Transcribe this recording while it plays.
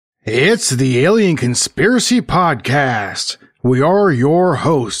It's the Alien Conspiracy Podcast. We are your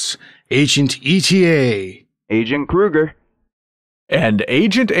hosts, Agent ETA, Agent Kruger, and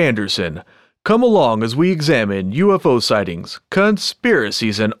Agent Anderson. Come along as we examine UFO sightings,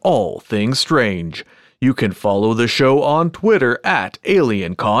 conspiracies, and all things strange. You can follow the show on Twitter at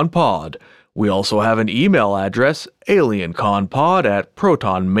AlienConPod. We also have an email address,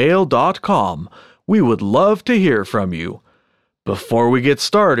 alienconpod@protonmail.com. We would love to hear from you. Before we get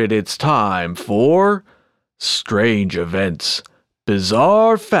started, it's time for Strange Events,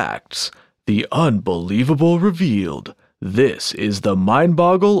 Bizarre Facts, the Unbelievable Revealed. This is the Mind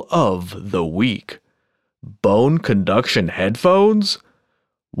Boggle of the Week. Bone conduction headphones?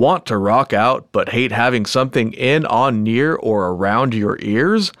 Want to rock out but hate having something in, on, near, or around your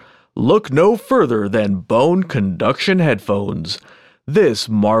ears? Look no further than bone conduction headphones. This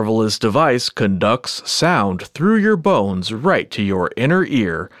marvelous device conducts sound through your bones right to your inner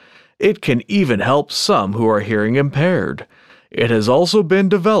ear. It can even help some who are hearing impaired. It has also been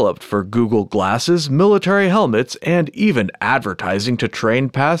developed for Google Glasses, military helmets, and even advertising to train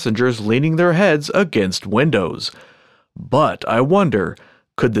passengers leaning their heads against windows. But I wonder,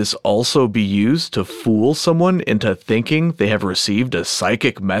 could this also be used to fool someone into thinking they have received a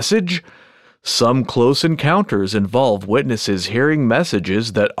psychic message? Some close encounters involve witnesses hearing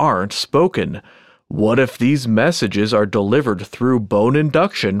messages that aren't spoken. What if these messages are delivered through bone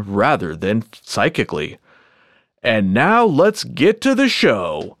induction rather than psychically? And now let's get to the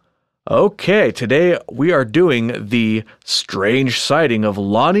show. Okay, today we are doing the strange sighting of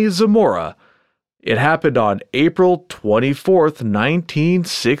Lonnie Zamora. It happened on April 24th,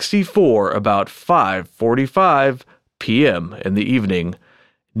 1964, about 5:45 p.m. in the evening,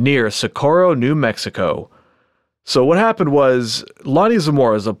 near Socorro, New Mexico. So what happened was, Lonnie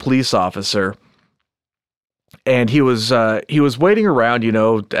Zamora is a police officer, and he was waiting around,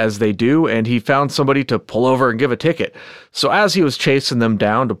 as they do, and he found somebody to pull over and give a ticket. So as he was chasing them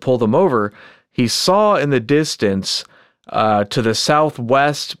down to pull them over, he saw in the distance, to the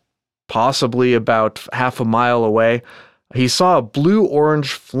southwest, possibly about half a mile away, he saw a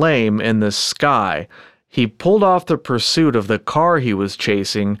blue-orange flame in the sky. He pulled off the pursuit of the car he was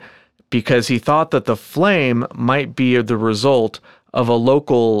chasing because he thought that the flame might be the result of a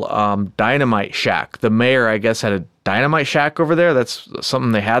local dynamite shack. The mayor, I guess, had a dynamite shack over there. That's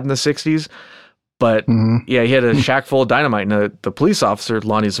something they had in the 60s. But yeah, he had a shack full of dynamite, and the police officer,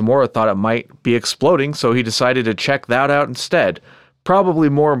 Lonnie Zamora, thought it might be exploding, so he decided to check that out instead. Probably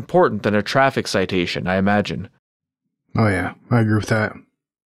more important than a traffic citation, I imagine. Oh yeah, I agree with that.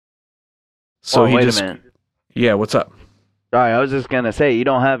 So wait a minute. Yeah, what's up? Sorry, I was just gonna say, you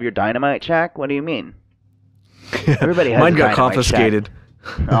don't have your dynamite shack? What do you mean? Everybody has Mine a got dynamite confiscated.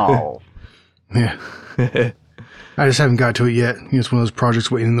 Shack. Oh. Yeah. I just haven't got to it yet. It's one of those projects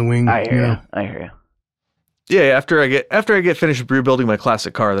waiting in the wing. I hear you. Yeah, after I get finished rebuilding my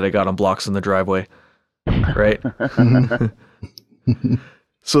classic car that I got on blocks in the driveway. Right?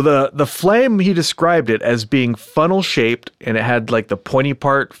 So the flame, he described it as being funnel shaped, and it had like the pointy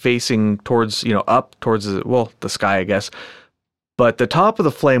part facing towards, up towards the sky, I guess. But the top of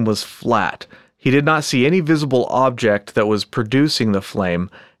the flame was flat. He did not see any visible object that was producing the flame,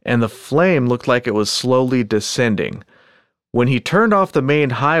 and the flame looked like it was slowly descending. When he turned off the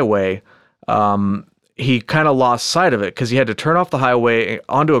main highway, he kind of lost sight of it because he had to turn off the highway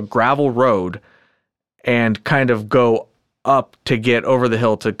onto a gravel road and kind of go up to get over the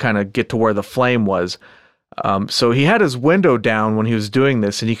hill to kind of get to where the flame was. So he had his window down when he was doing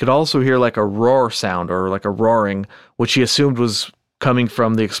this, and he could also hear like a roar sound or like a roaring, which he assumed was coming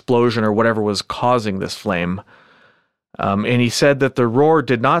from the explosion or whatever was causing this flame. And he said that the roar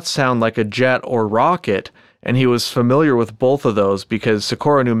did not sound like a jet or rocket, and he was familiar with both of those because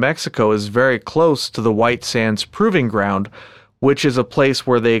Socorro, New Mexico is very close to the White Sands Proving Ground, which is a place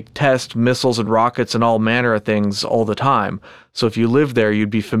where they test missiles and rockets and all manner of things all the time. So if you live there,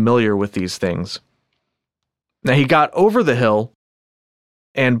 you'd be familiar with these things. Now, he got over the hill,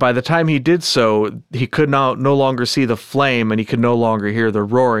 and by the time he did so, he could no longer see the flame, and he could no longer hear the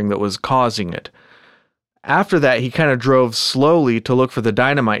roaring that was causing it. After that, he kind of drove slowly to look for the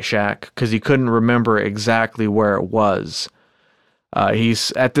dynamite shack because he couldn't remember exactly where it was.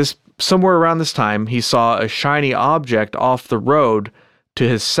 Somewhere around this time, he saw a shiny object off the road to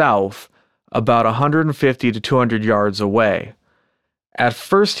his south, about 150 to 200 yards away. At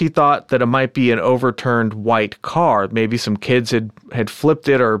first, he thought that it might be an overturned white car. Maybe some kids had flipped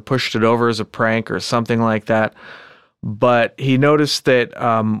it or pushed it over as a prank or something like that. But he noticed that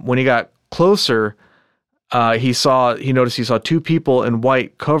when he got closer, he noticed he saw two people in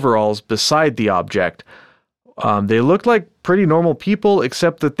white coveralls beside the object. They looked like pretty normal people,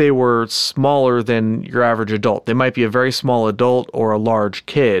 except that they were smaller than your average adult. They might be a very small adult or a large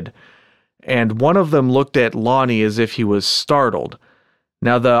kid. And one of them looked at Lonnie as if he was startled.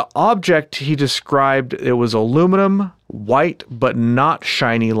 Now, the object he described, it was aluminum, white, but not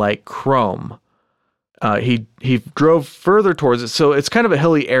shiny like chrome. He drove further towards it, so it's kind of a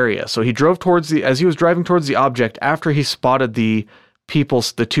hilly area. So he drove as he was driving towards the object, after he spotted the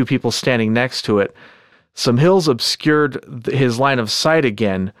two people standing next to it, some hills obscured his line of sight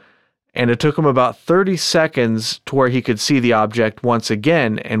again, and it took him about 30 seconds to where he could see the object once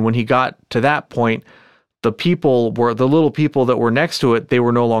again. And when he got to that point, the little people that were next to it, they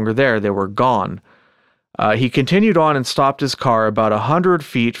were no longer there. They were gone. He continued on and stopped his car about 100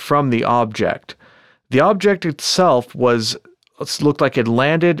 feet from the object. The object itself looked like it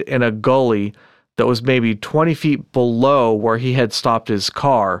landed in a gully that was maybe 20 feet below where he had stopped his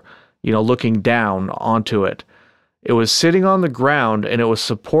car, looking down onto it. It was sitting on the ground, and it was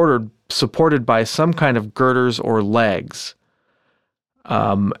supported by some kind of girders or legs.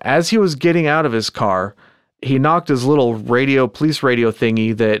 As he was getting out of his car, he knocked his little police radio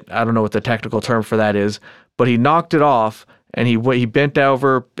thingy that, I don't know what the technical term for that is, but he knocked it off, and he bent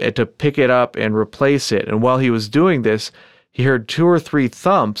over to pick it up and replace it. And while he was doing this, he heard 2 or 3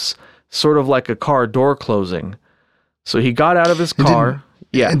 thumps, sort of like a car door closing. So he got out of his car.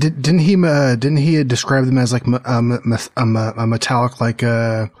 Yeah. Didn't he describe them as like a metallic, like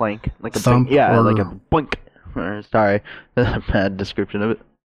a clank, like a thump? Like a boink. Sorry, bad description of it.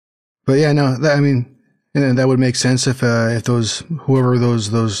 But yeah, no, that would make sense if those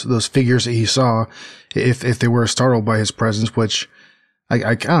figures that he saw, if they were startled by his presence, which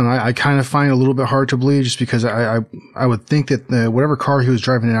I don't know, I kind of find a little bit hard to believe, just because I would think that whatever car he was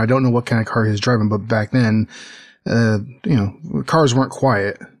driving in, I don't know what kind of car he was driving, but back then, cars weren't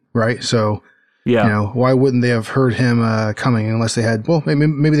quiet, right? So, yeah, why wouldn't they have heard him coming, unless they had? Well,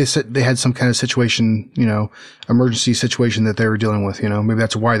 maybe they said they had some kind of situation, emergency situation that they were dealing with. Maybe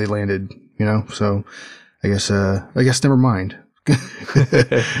that's why they landed. So I guess never mind.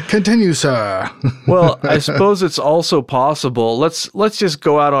 Continue, sir. Well, I suppose it's also possible. Let's just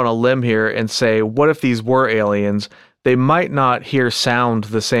go out on a limb here and say, what if these were aliens? They might not hear sound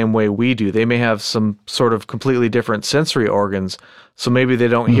the same way we do. They may have some sort of completely different sensory organs, so maybe they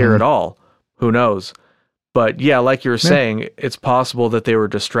don't hear at all. Who knows? But yeah, like you were saying, it's possible that they were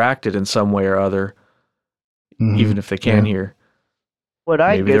distracted in some way or other, even if they can hear. What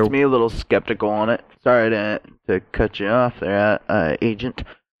gets me a little skeptical on it. Sorry to cut you off there, Agent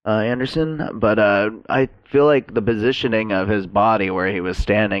Anderson, but I feel like the positioning of his body where he was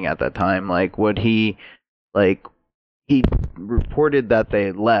standing at that time, he reported that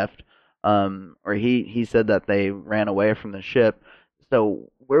they left, or he said that they ran away from the ship.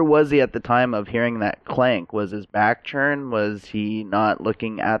 So where was he at the time of hearing that clank? Was his back turned? Was he not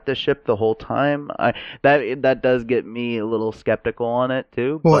looking at the ship the whole time? That does get me a little skeptical on it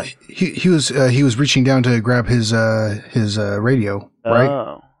too. Well, he was reaching down to grab his radio, right?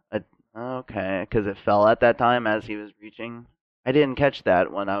 Oh, okay, because it fell at that time as he was reaching. I didn't catch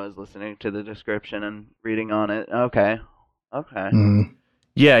that when I was listening to the description and reading on it. Okay. Mm-hmm.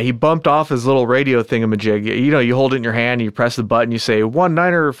 Yeah, he bumped off his little radio thingamajig. You hold it in your hand, you press the button, you say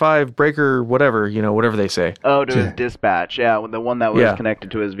 195 breaker, whatever, whatever they say. Oh, to his dispatch, yeah, the one that was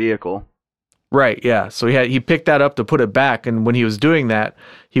connected to his vehicle. Right, yeah. So he picked that up to put it back, and when he was doing that,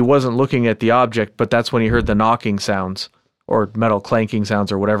 he wasn't looking at the object, but that's when he heard the knocking sounds, or metal clanking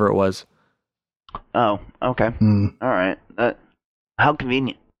sounds, or whatever it was. Oh, okay. All right. How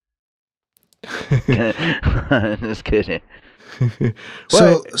convenient. Just kidding.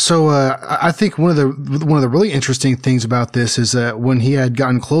 So I think one of the really interesting things about this is that when he had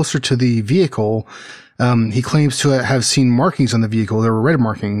gotten closer to the vehicle, he claims to have seen markings on the vehicle. There were red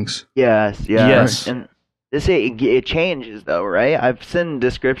markings. Yes. Yes. And it changes though, right? I've seen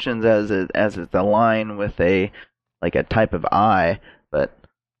descriptions as it's a line with a type of eye, but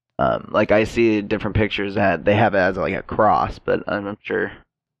I see different pictures that they have it as like a cross, but I'm not sure.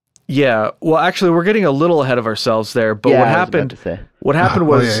 Yeah, well, actually, we're getting a little ahead of ourselves there. But what happened?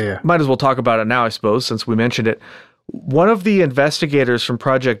 Might as well talk about it now, I suppose, since we mentioned it. One of the investigators from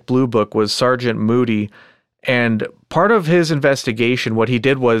Project Blue Book was Sergeant Moody, and part of his investigation, what he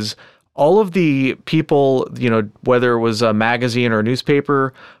did was all of the people, whether it was a magazine or a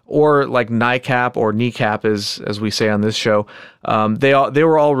newspaper, or like NICAP or kneecap, as we say on this show, they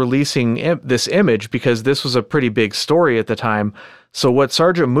were all releasing this image because this was a pretty big story at the time. So what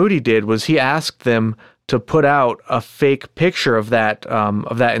Sergeant Moody did was he asked them to put out a fake picture of that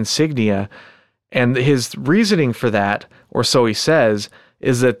insignia, and his reasoning for that, or so he says,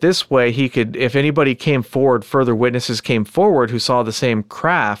 is that this way he could, if anybody came forward, further witnesses came forward who saw the same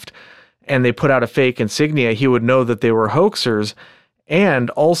craft and they put out a fake insignia, he would know that they were hoaxers. And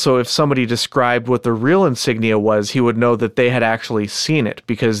also, if somebody described what the real insignia was, he would know that they had actually seen it,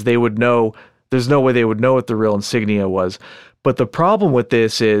 because they would know, there's no way they would know what the real insignia was. But the problem with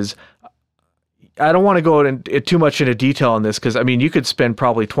this is, I don't want to go too much into detail on this, because, I mean, you could spend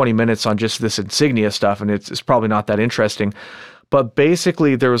probably 20 minutes on just this insignia stuff, and it's probably not that interesting. But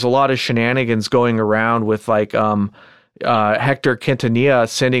basically, there was a lot of shenanigans going around with, like, Hector Quintanilla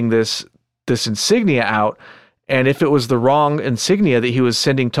sending this insignia out. And if it was the wrong insignia that he was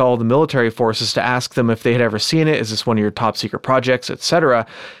sending to all the military forces to ask them if they had ever seen it, is this one of your top secret projects, etc.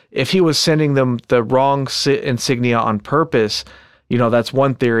 If he was sending them the wrong insignia on purpose, you know, that's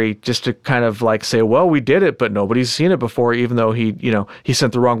one theory, just to kind of like say, well, we did it, but nobody's seen it before, even though he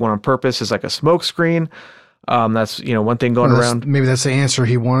sent the wrong one on purpose as like a smoke screen. That's, you know, one thing going around. Maybe that's the answer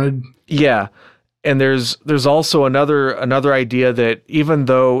he wanted. Yeah. And there's also another idea that even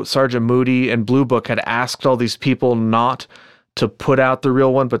though Sergeant Moody and Blue Book had asked all these people not to put out the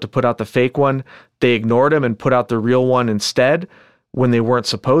real one, but to put out the fake one, they ignored him and put out the real one instead when they weren't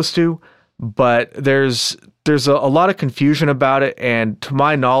supposed to. But there's a lot of confusion about it, and to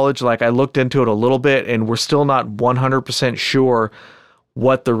my knowledge, like, I looked into it a little bit, and we're still not 100% sure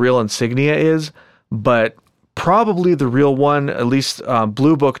what the real insignia is, but probably the real one, at least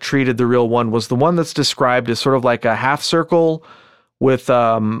Blue Book treated the real one, was the one that's described as sort of like a half circle with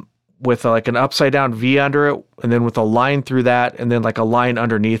like an upside down V under it, and then with a line through that, and then like a line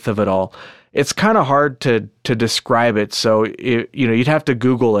underneath of it all. It's kind of hard to describe it, so you'd have to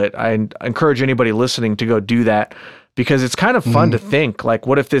Google it. I encourage anybody listening to go do that, because it's kind of fun to think, like,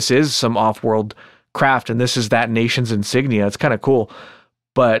 what if this is some off-world craft and this is that nation's insignia? It's kind of cool.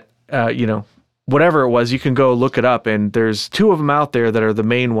 But whatever it was, you can go look it up, and there's two of them out there that are the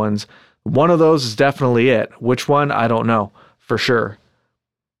main ones. One of those is definitely it. Which one? I don't know for sure.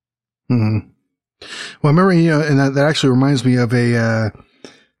 Mm-hmm. Well, I remember, and that actually reminds me of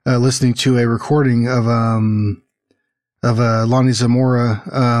listening to a recording of Lonnie Zamora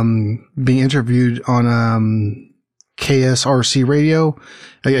being interviewed on KSRC radio.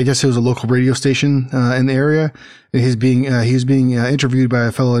 I guess it was a local radio station in the area. And he was being interviewed by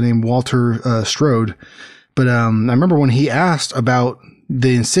a fellow named Walter Strode. But I remember when he asked about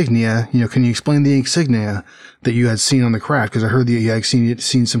the insignia, can you explain the insignia that you had seen on the craft? Because I heard that you had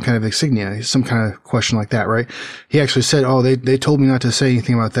seen some kind of insignia, some kind of question like that, right? He actually said, "Oh, they told me not to say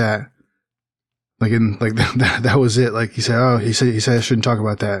anything about that." That was it. Like he said, he said I shouldn't talk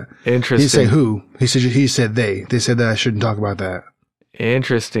about that. Interesting. He didn't say who. He said they. They said that I shouldn't talk about that.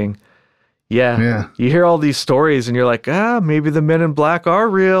 Interesting. Yeah. You hear all these stories and you're like, maybe the Men in Black are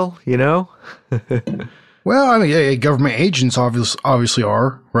real, Well, I mean, government agents obviously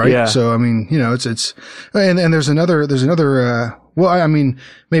are, right? Yeah. So, I mean, it's, and there's another, well, I mean,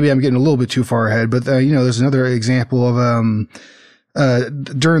 maybe I'm getting a little bit too far ahead, but, there's another example of,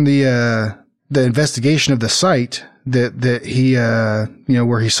 during the investigation of the site that he,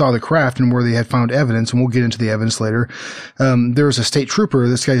 where he saw the craft and where they had found evidence, and we'll get into the evidence later. There was a state trooper.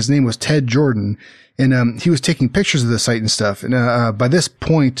 This guy's name was Ted Jordan. And he was taking pictures of the site and stuff. And by this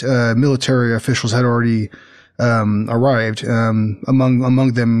point, military officials had already arrived.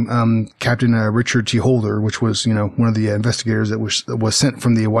 Among them, Captain Richard T. Holder, which was one of the investigators that was sent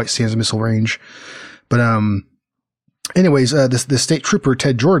from the White Sands Missile Range. But anyways, the state trooper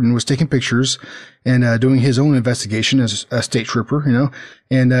Ted Jordan was taking pictures and doing his own investigation as a state trooper,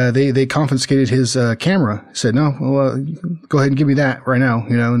 And they confiscated his camera. Said, "No, well, go ahead and give me that right now,"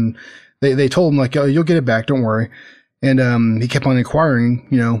 and They told him, like, "Oh, you'll get it back. Don't worry." And he kept on inquiring,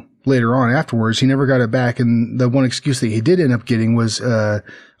 later on afterwards. He never got it back. And the one excuse that he did end up getting was,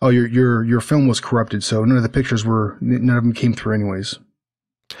 "Oh, your film was corrupted. So none of them came through anyways."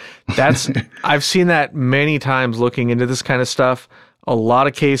 I've seen that many times looking into this kind of stuff. A lot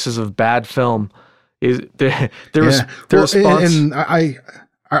of cases of bad film response. And I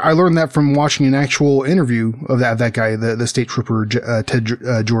learned that from watching an actual interview of that guy, the state trooper, Ted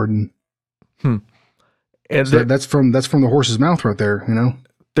Jordan. And so that's from the horse's mouth right there,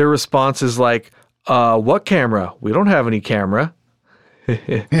 Their response is like, "What camera? We don't have any camera."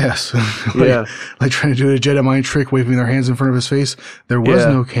 Yes. Yeah. Like trying to do a Jedi mind trick, waving their hands in front of his face. There was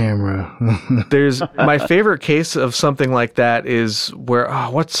no camera. There's my favorite case of something like that is where,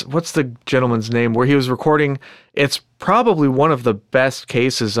 what's the gentleman's name? Where he was recording. It's probably one of the best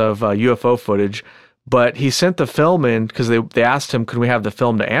cases of UFO footage, but he sent the film in because they asked him, "Can we have the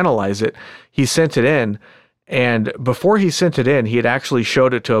film to analyze it?" He sent it in. And before he sent it in, he had actually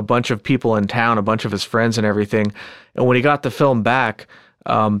showed it to a bunch of people in town, a bunch of his friends and everything. And when he got the film back,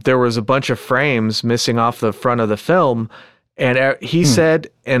 there was a bunch of frames missing off the front of the film. And he said,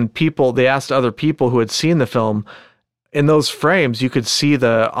 and they asked other people who had seen the film, in those frames, you could see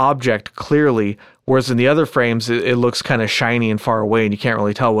the object clearly, whereas in the other frames, it looks kind of shiny and far away, and you can't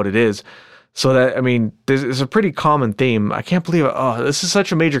really tell what it is. So that, I mean, there's a pretty common theme. I can't believe it. Oh, this is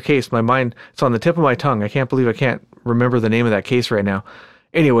such a major case. My mind, it's on the tip of my tongue. I can't believe I can't remember the name of that case right now.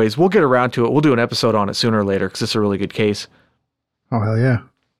 Anyways, we'll get around to it. We'll do an episode on it sooner or later because it's a really good case. Oh, hell yeah.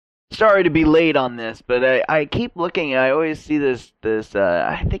 Sorry to be late on this, but I keep looking. I always see this.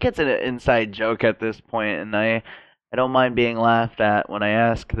 I think it's an inside joke at this point, and I don't mind being laughed at when I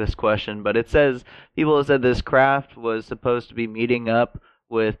ask this question. But it says people have said this craft was supposed to be meeting up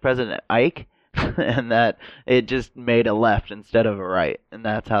with President Ike, and that it just made a left instead of a right, and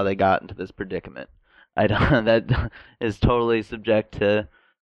that's how they got into this predicament. I don't. That is totally subject to.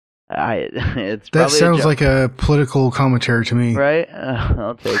 It's that probably sounds like a political commentary to me, right?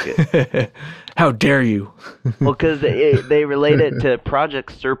 I'll take it. How dare you? Well, because they relate it to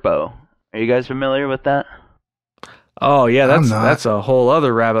Project Serpo. Are you guys familiar with that? Oh yeah, that's a whole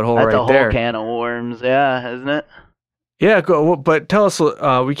other rabbit hole right there. That's a whole can of worms, yeah, isn't it? Yeah, but tell us.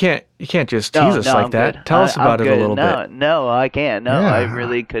 You can't just tease us like that. Good. Tell us about it a little bit. No, I can't. No, Yeah. I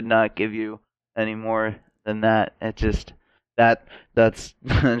really could not give you any more than that. It just that's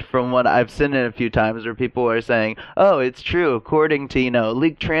from what I've seen it a few times where people are saying, "Oh, it's true." According to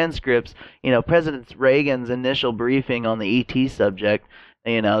leaked transcripts, President Reagan's initial briefing on the ET subject,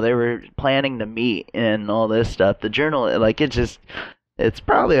 they were planning to meet and all this stuff. The journal, it's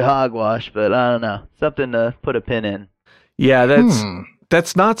probably hogwash, but I don't know, something to put a pin in. Yeah,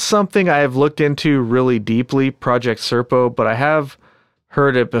 that's not something I have looked into really deeply, Project Serpo, but I have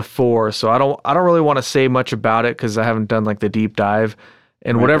heard it before, so I don't really want to say much about it because I haven't done like the deep dive,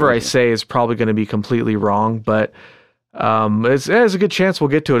 and whatever I say is probably going to be completely wrong. But there's a good chance we'll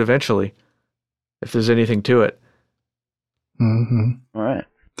get to it eventually, if there's anything to it. Mm-hmm. All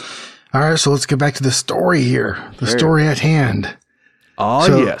right. So let's get back to the story here. The story at hand.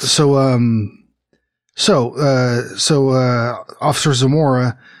 Oh yes. So Officer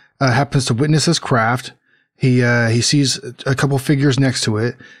Zamora happens to witness this craft. He sees a couple figures next to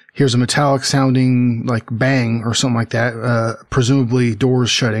it, hears a metallic sounding like bang or something like that, presumably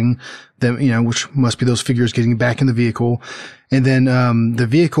doors shutting, then, which must be those figures getting back in the vehicle. And then, the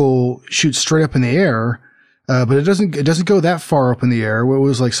vehicle shoots straight up in the air, but it doesn't go that far up in the air. It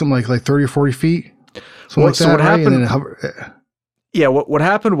was like something like 30 or 40 feet. Something like that, what right? happened? Yeah. What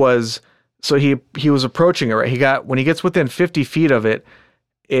happened was, so he was approaching it, right? When he gets within 50 feet of it,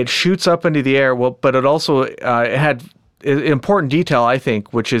 it shoots up into the air. Well, but it also it had important detail, I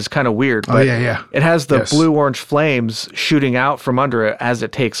think, which is kind of weird. But yeah. It has the blue-orange flames shooting out from under it as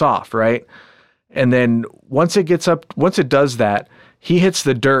it takes off, right? And then once it does that, he hits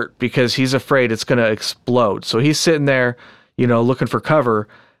the dirt because he's afraid it's going to explode. So he's sitting there, looking for cover.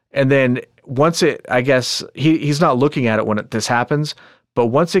 And then once I guess he's not looking at it when this happens, but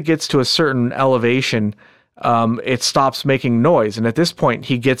once it gets to a certain elevation, it stops making noise. And at this point,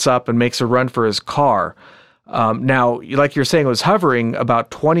 he gets up and makes a run for his car. Now, like you're saying, it was hovering about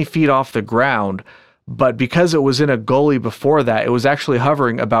 20 feet off the ground, but because it was in a gully before that, it was actually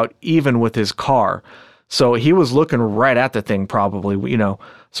hovering about even with his car. So he was looking right at the thing probably,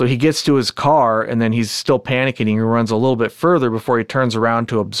 So he gets to his car and then he's still panicking. He runs a little bit further before he turns around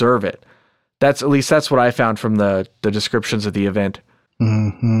to observe it. That's what I found from the descriptions of the event.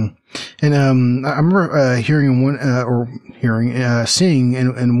 Mm-hmm. And I remember seeing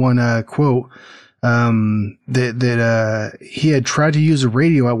in one quote that he had tried to use a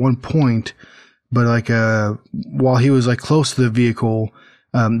radio at one point, but while he was close to the vehicle,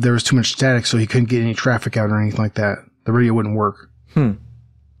 there was too much static, so he couldn't get any traffic out or anything like that. The radio wouldn't work.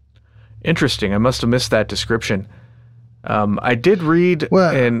 Interesting. I must have missed that description. I did read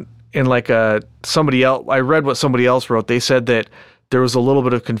somebody else. I read what somebody else wrote. They said that there was a little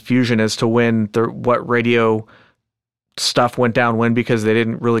bit of confusion as to what radio stuff went down when, because they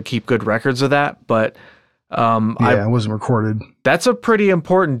didn't really keep good records of that. But it wasn't recorded. That's a pretty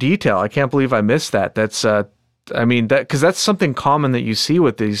important detail. I can't believe I missed that. That's because that's something common that you see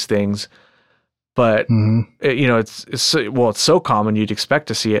with these things. But it's so common you'd expect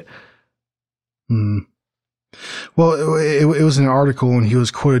to see it. Well, it was an article, and he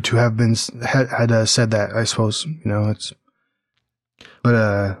was quoted to have had said that. I suppose it's. But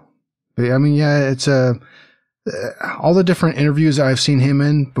I mean, yeah, it's all the different interviews I've seen him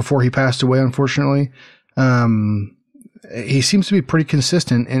in before he passed away, unfortunately. He seems to be pretty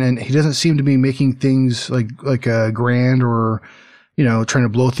consistent, and he doesn't seem to be making things like grand or trying to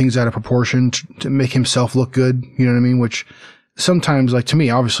blow things out of proportion to make himself look good. You know what I mean? Which sometimes, like to me,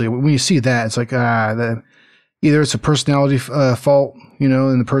 obviously, when you see that, it's like either it's a personality fault,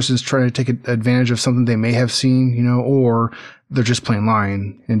 and the person's trying to take advantage of something they may have seen, or they're just plain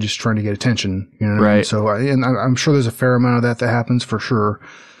lying and just trying to get attention, what I mean? So, I'm sure there's a fair amount of that happens for sure.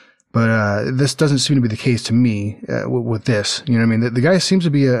 But this doesn't seem to be the case to me with this. You know what I mean? The guy seems to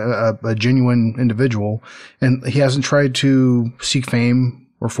be a genuine individual, and he hasn't tried to seek fame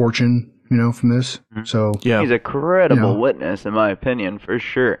or fortune, from this. So yeah, he's a credible witness, in my opinion, for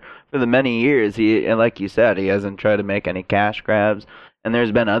sure. For the many years, and like you said, he hasn't tried to make any cash grabs. And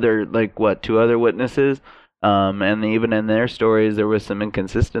there's been two other witnesses, and even in their stories, there was some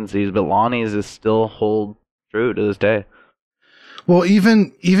inconsistencies. But Lonnie's is still hold true to this day. Well,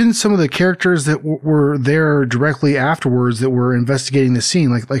 even some of the characters that were there directly afterwards that were investigating the scene,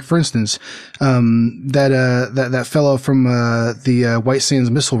 like for instance, that fellow from the White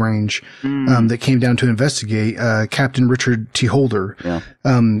Sands Missile Range that came down to investigate, Captain Richard T. Holder. Yeah.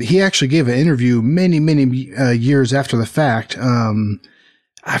 He actually gave an interview many years after the fact.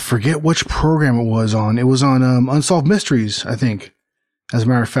 I forget which program it was on. It was on Unsolved Mysteries, I think. As a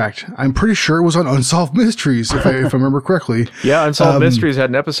matter of fact, I'm pretty sure it was on Unsolved Mysteries, if I remember correctly. Yeah, Unsolved Mysteries had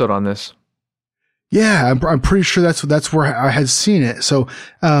an episode on this. Yeah, I'm pretty sure that's where I had seen it. So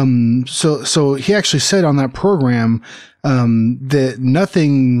he actually said on that program that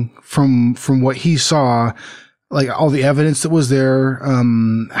nothing from what he saw, like all the evidence that was there,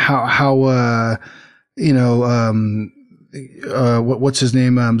 what's his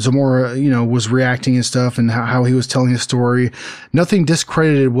name? Zamora, was reacting and stuff, and how he was telling his story. Nothing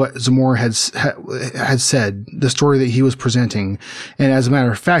discredited what Zamora had said, the story that he was presenting. And as a matter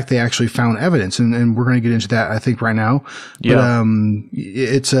of fact, they actually found evidence, and we're going to get into that, I think, right now. Yeah. But,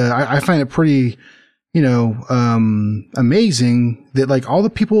 it's, I find it pretty, amazing that like all the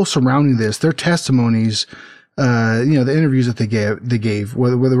people surrounding this, their testimonies, the interviews that they gave,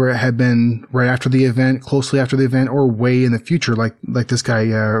 whether it had been right after the event, closely after the event, or way in the future, like this guy,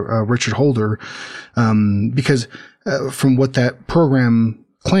 Richard Holder, because, from what that program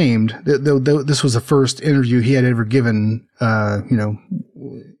claimed, this was the first interview he had ever given,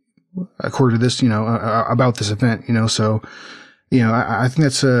 according to this, about this event, so, I think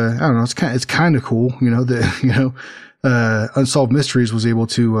that's, I don't know, it's kind of cool, that, Unsolved Mysteries was able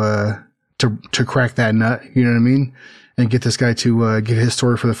to crack that nut, you know what I mean? And get this guy to give his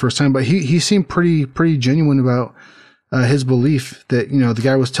story for the first time. But he seemed pretty genuine about his belief that, the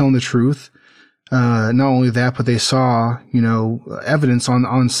guy was telling the truth. Not only that, but they saw, evidence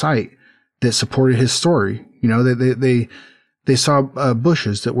on site that supported his story. They saw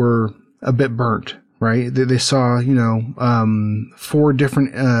bushes that were a bit burnt, right? They saw, 4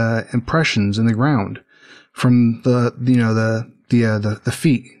 different impressions in the ground from the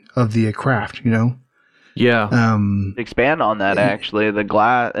feet of the craft, Yeah. To expand on that, actually, the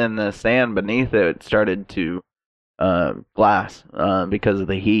glass and the sand beneath it started to glass because of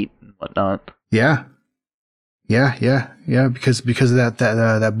the heat and whatnot. Yeah. Because of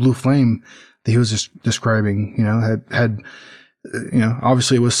that blue flame that he was just describing, had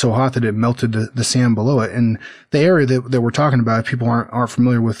obviously it was so hot that it melted the sand below it. And the area that we're talking about, if people aren't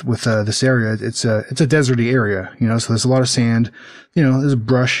familiar with this area, it's a deserty area, so there's a lot of sand, there's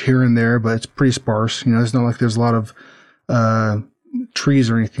brush here and there, but it's pretty sparse. It's not like there's a lot of trees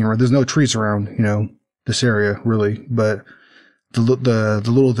or anything, or there's no trees around, this area really, but the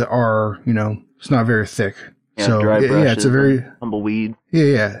little that are, it's not very thick. Yeah, so dry brushes, it's a very tumbleweed.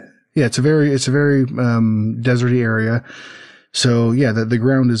 Yeah. It's a very deserty area. So yeah, the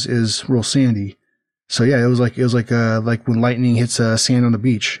ground is real sandy. So yeah, it was like when lightning hits sand on the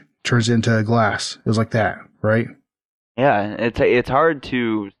beach, turns it into glass. It was like that, right? Yeah, it's hard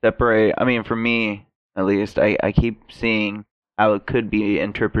to separate. I mean, for me at least, I keep seeing how it could be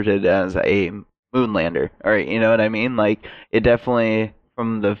interpreted as a moon lander. All right, you know what I mean? Like it definitely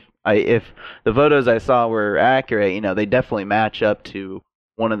if the photos I saw were accurate, they definitely match up to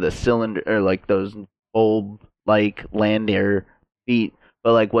one of the cylinder or like those bulb like lander feet,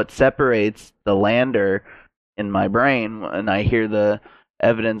 but like what separates the lander in my brain when I hear the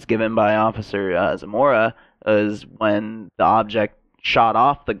evidence given by Officer Zamora is when the object shot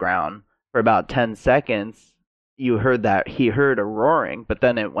off the ground for about 10 seconds. He heard a roaring, but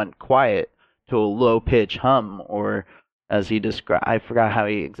then it went quiet to a low pitch hum, or as he described, I forgot how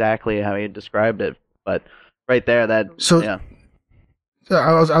he described it, but right there yeah.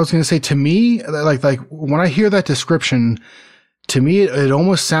 I was going to say, to me, like when I hear that description, to me, it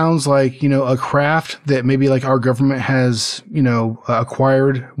almost sounds like, a craft that maybe like our government has,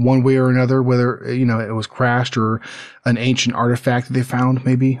 acquired one way or another, whether, it was crashed or an ancient artifact that they found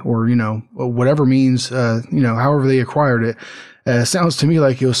maybe, or, whatever means, however they acquired it. It sounds to me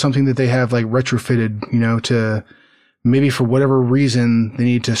like it was something that they have like retrofitted, to maybe for whatever reason they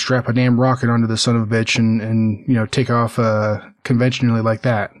need to strap a damn rocket onto the son of a bitch and take off, conventionally like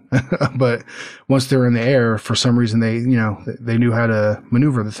that. But once they're in the air, for some reason they knew how to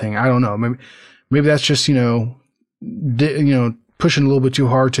maneuver the thing. I don't know. Maybe that's just, pushing a little bit too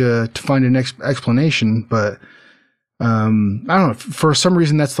hard to find an explanation. But, I don't know. For some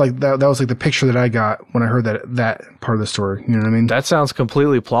reason, that's like, that was like the picture that I got when I heard that part of the story. You know what I mean? That sounds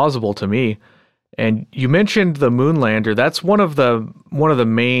completely plausible to me. And you mentioned the Moonlander. That's one of the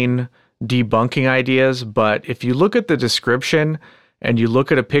main debunking ideas. But if you look at the description and you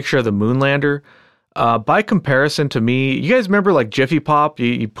look at a picture of the Moonlander, by comparison to me, you guys remember like Jiffy Pop?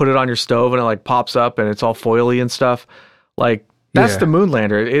 You put it on your stove and it like pops up and it's all foily and stuff. Like that's the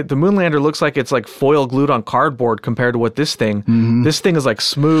Moonlander. The Moonlander looks like it's like foil glued on cardboard compared to what this thing. Mm-hmm. This thing is like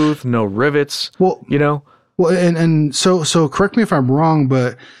smooth, no rivets. Well, Well, and so correct me if I'm wrong,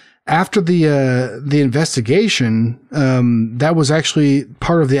 but after the investigation, that was actually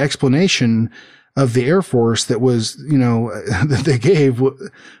part of the explanation of the Air Force that was, that they gave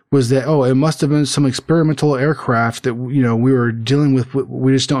was that, it must have been some experimental aircraft that, we were dealing with.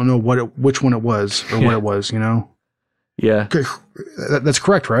 We just don't know which one it was or what it was, Yeah. That's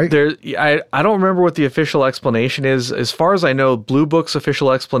correct, right? I don't remember what the official explanation is. As far as I know, Blue Book's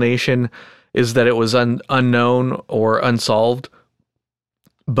official explanation is that it was unknown or unsolved.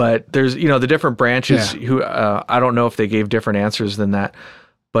 But there's, the different branches who, I don't know if they gave different answers than that,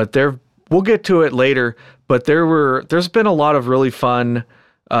 but we'll get to it later. But there's been a lot of really fun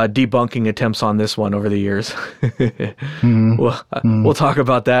debunking attempts on this one over the years. Mm-hmm. We'll talk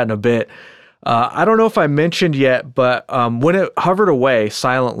about that in a bit. I don't know if I mentioned yet, but when it hovered away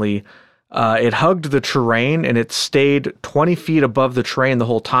silently, it hugged the terrain and it stayed 20 feet above the terrain the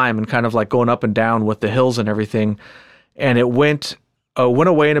whole time and kind of like going up and down with the hills and everything. And it went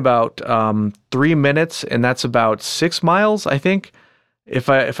away in about 3 minutes, and that's about 6 miles, I think, if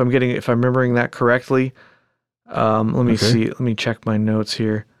I'm remembering that correctly. Let me see. Let me check my notes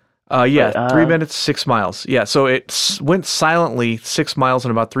here. 3 minutes, 6 miles. Yeah, so it went silently 6 miles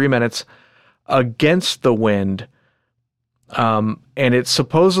in about 3 minutes against the wind, and it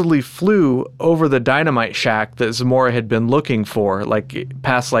supposedly flew over the dynamite shack that Zamora had been looking for, like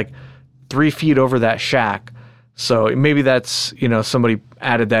past like 3 feet over that shack. So maybe that's, somebody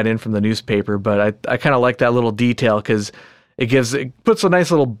added that in from the newspaper, but I kind of like that little detail because it puts a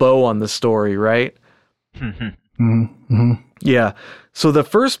nice little bow on the story, right? Mm-hmm. Yeah. So the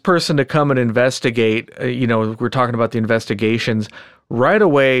first person to come and investigate, we're talking about the investigations. Right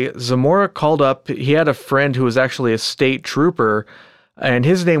away, Zamora called up. He had a friend who was actually a state trooper, and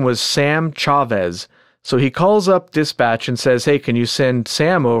his name was Sam Chavez. So he calls up dispatch and says, "Hey, can you send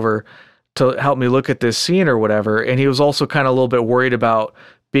Sam over to help me look at this scene or whatever?" And he was also kind of a little bit worried about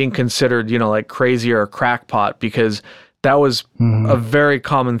being considered, like crazy or a crackpot, because that was a very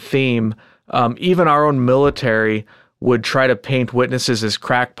common theme. Even our own military would try to paint witnesses as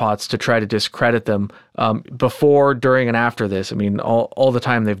crackpots to try to discredit them before, during, and after this. I mean, all the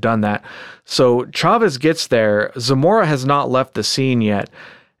time they've done that. So Chavez gets there. Zamora has not left the scene yet.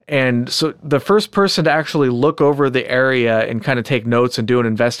 And so the first person to actually look over the area and kind of take notes and do an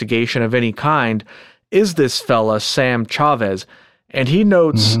investigation of any kind is this fella, Sam Chavez. And he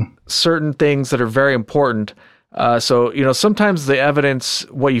notes certain things that are very important. So, sometimes the evidence,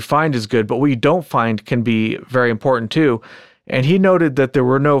 what you find is good, but what you don't find can be very important too. And he noted that there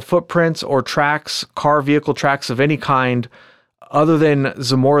were no footprints or tracks, vehicle tracks of any kind, other than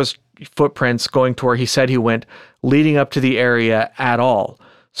Zamora's footprints going to where he said he went, leading up to the area at all.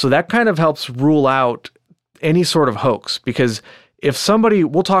 So that kind of helps rule out any sort of hoax, because if somebody,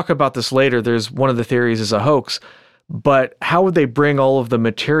 we'll talk about this later, there's one of the theories is a hoax, but how would they bring all of the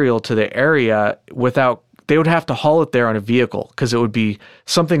material to the area without, they would have to haul it there on a vehicle, because it would be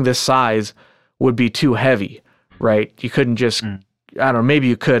something this size would be too heavy, right? You couldn't just, I don't know, maybe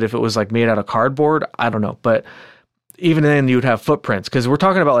you could if it was like made out of cardboard, I don't know, but even then you would have footprints, because we're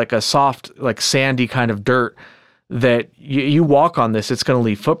talking about like a soft, like sandy kind of dirt that you walk on this, it's going to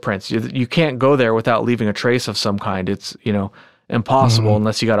leave footprints. You can't go there without leaving a trace of some kind. It's, impossible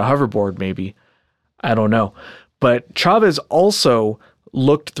unless you got a hoverboard, maybe. I don't know. But Chavez also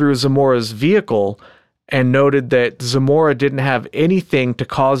looked through Zamora's vehicle and noted that Zamora didn't have anything to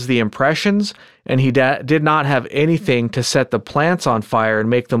cause the impressions, and he did not have anything to set the plants on fire and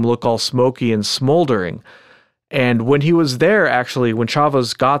make them look all smoky and smoldering. And when he was there, actually, when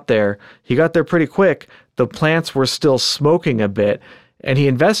Chavez got there, he got there pretty quick. The plants were still smoking a bit. And he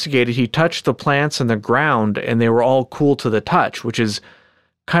investigated, he touched the plants in the ground, and they were all cool to the touch, which is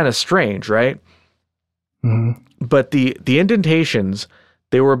kind of strange, right? Mm-hmm. But the indentations,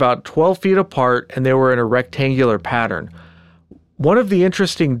 they were about 12 feet apart, and they were in a rectangular pattern. One of the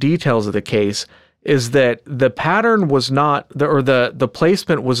interesting details of the case is that the pattern was not, the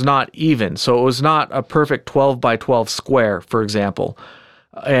placement was not even. So it was not a perfect 12 by 12 square, for example.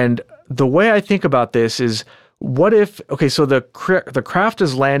 And the way I think about this is, what if, okay, so the craft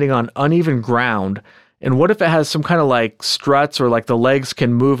is landing on uneven ground, and what if it has some kind of like struts, or like the legs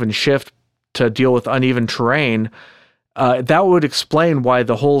can move and shift to deal with uneven terrain? That would explain why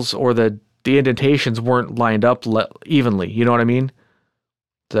the holes or the indentations weren't lined up evenly. You know what I mean?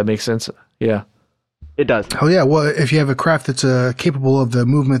 Does that make sense? Yeah. It does. Oh yeah. Well, if you have a craft that's capable of the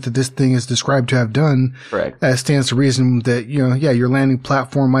movement that this thing is described to have done, Correct. That stands to reason that, your landing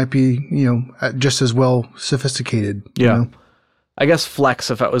platform might be, just as well sophisticated. Yeah. You know? I guess flex,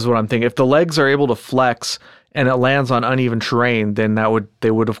 if that was what I'm thinking. If the legs are able to flex and it lands on uneven terrain, then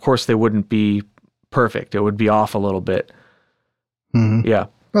they wouldn't be perfect. It would be off a little bit. Mm-hmm. Yeah.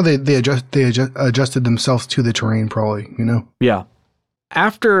 Well, they adjusted themselves to the terrain, probably. Yeah.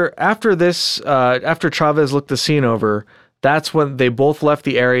 After Chavez looked the scene over, that's when they both left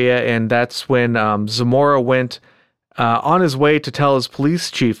the area, and that's when Zamora went on his way to tell his police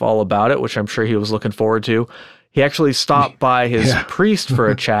chief all about it, which I'm sure he was looking forward to. He actually stopped by his priest for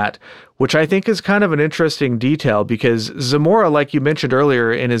a chat, which I think is kind of an interesting detail, because Zamora, like you mentioned earlier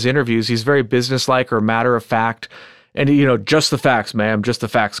in his interviews, he's very businesslike or matter of fact, and just the facts, ma'am, just the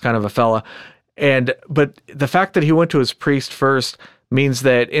facts kind of a fella. But the fact that he went to his priest first means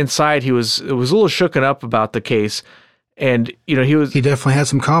that inside it was a little shooken up about the case, and he definitely had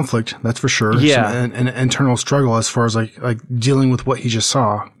some conflict, that's for sure. Yeah, an internal struggle as far as like dealing with what he just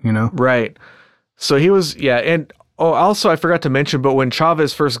saw. Right. So he was, and also I forgot to mention, but when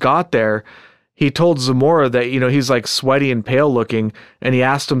Chavez first got there, he told Zamora that he's like sweaty and pale looking, and he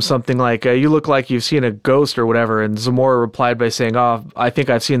asked him something like, "You look like you've seen a ghost or whatever," and Zamora replied by saying, "Oh, I think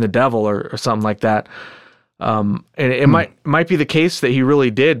I've seen the devil," or something like that. And it might be the case that he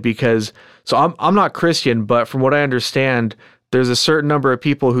really did, because I'm not Christian, but from what I understand, there's a certain number of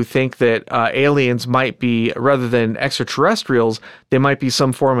people who think that aliens might be, rather than extraterrestrials, they might be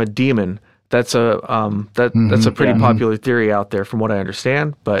some form of demon. That's that's a pretty popular theory out there, from what I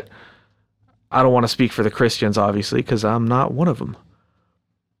understand. But I don't want to speak for the Christians, obviously, because I'm not one of them.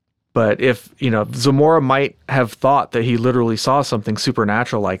 But if Zamora might have thought that he literally saw something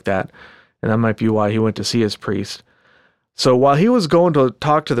supernatural like that. And that might be why he went to see his priest. So while he was going to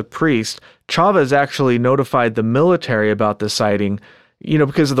talk to the priest, Chavez actually notified the military about the sighting,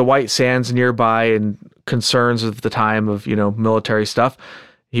 because of the white sands nearby and concerns of the time of, military stuff.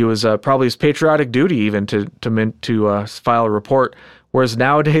 He was probably his patriotic duty even to file a report. Whereas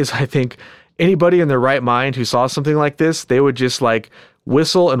nowadays, I think anybody in their right mind who saw something like this, they would just like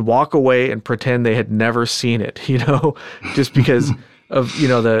whistle and walk away and pretend they had never seen it, just because... of in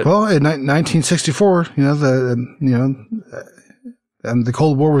 1964, the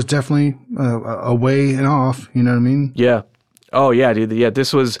Cold War was definitely a way and off. You know what I mean? Yeah. Oh yeah, dude. Yeah,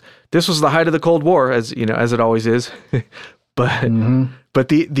 this was the height of the Cold War, as as it always is. But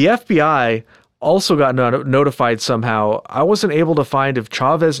the FBI also got notified somehow. I wasn't able to find if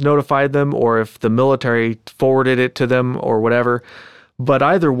Chavez notified them or if the military forwarded it to them or whatever. But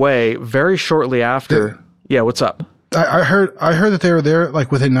either way, very shortly after, what's up? I heard that they were there like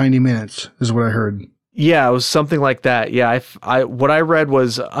within 90 minutes is what I heard. Yeah, it was something like that. Yeah, what I read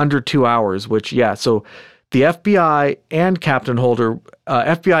was under 2 hours, which, so the FBI and Captain Holder,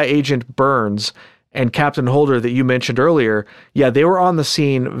 FBI agent Burns and Captain Holder that you mentioned earlier, they were on the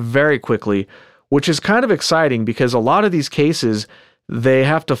scene very quickly, which is kind of exciting because a lot of these cases, they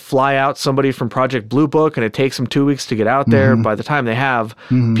have to fly out somebody from Project Blue Book, and it takes them 2 weeks to get out there. By the time they have,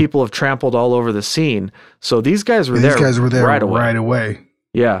 people have trampled all over the scene. So these guys were there right away.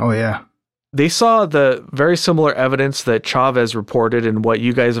 Yeah. Oh, yeah. They saw the very similar evidence that Chavez reported and what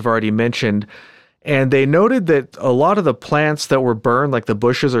you guys have already mentioned. And they noted that a lot of the plants that were burned, like the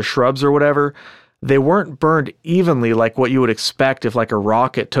bushes or shrubs or whatever, they weren't burned evenly like what you would expect if like a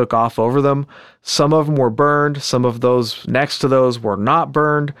rocket took off over them. Some of them were burned. Some of those next to those were not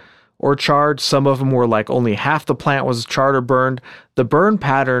burned or charred. Some of them were like only half the plant was charred or burned. The burn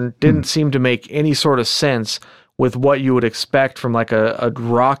pattern didn't seem to make any sort of sense with what you would expect from like a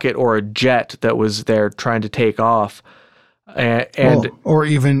rocket or a jet that was there trying to take off. Or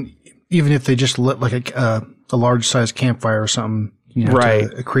even if they just lit like a large size campfire or something, Right.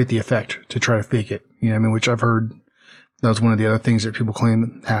 to create the effect, to try to fake it. You know what I mean? Which I've heard that was one of the other things that people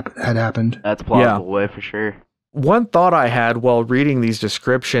claim had happened. That's a plausible way for sure. One thought I had while reading these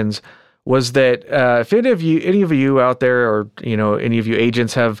descriptions was that if any of you out there, or any of you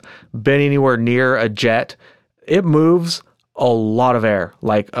agents have been anywhere near a jet, it moves a lot of air,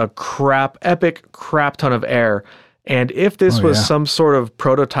 like a epic crap ton of air. And if this was some sort of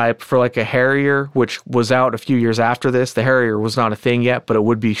prototype for like a Harrier, which was out a few years after this, the Harrier was not a thing yet, but it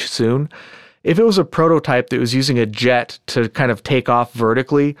would be soon. If it was a prototype that was using a jet to kind of take off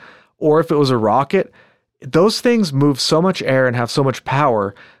vertically, or if it was a rocket, those things move so much air and have so much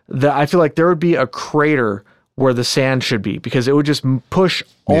power that I feel like there would be a crater where the sand should be, because it would just push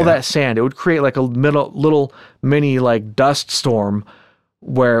all that sand. It would create like a little mini like dust storm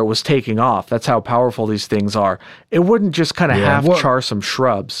where it was taking off. That's how powerful these things are. It wouldn't just kind of char some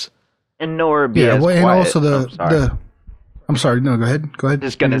shrubs. And nor would be as quiet. And also I'm sorry. No, go ahead.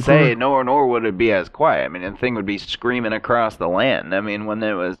 Just going to say, nor would it be as quiet. I mean, the thing would be screaming across the land. I mean, when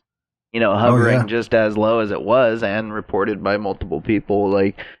it was, hovering just as low as it was and reported by multiple people,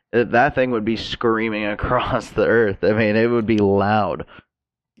 like, that thing would be screaming across the earth. I mean, it would be loud.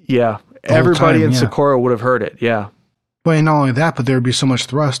 Yeah. Everybody in Socorro would have heard it. Yeah. Well, and not only that, but there would be so much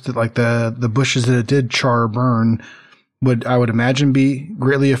thrust that, like, the bushes that it did char or burn would, I would imagine, be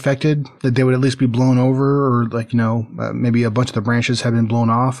greatly affected, that they would at least be blown over, or like, maybe a bunch of the branches have been blown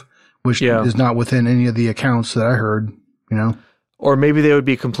off, which is not within any of the accounts that I heard, Or maybe they would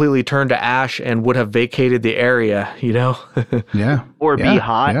be completely turned to ash and would have vacated the area, Yeah. Or be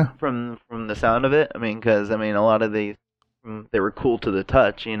hot from the sound of it. I mean, because, a lot of these, they were cool to the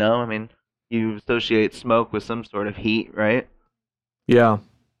touch, I mean, you associate smoke with some sort of heat, right? Yeah.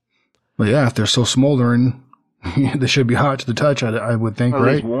 Well, yeah, if they're so smoldering, they should be hot to the touch, I would think, or at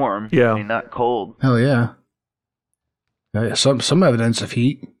right? least warm. Yeah. I mean, not cold. Hell yeah. Some evidence of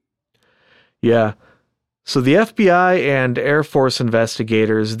heat. Yeah. So the FBI and Air Force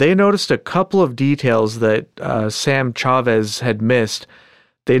investigators, they noticed a couple of details that Sam Chavez had missed.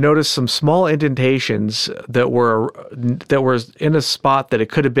 They noticed some small indentations that were in a spot that it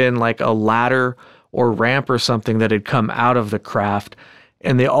could have been like a ladder or ramp or something that had come out of the craft.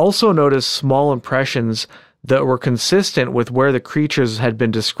 And they also noticed small impressions that were consistent with where the creatures had been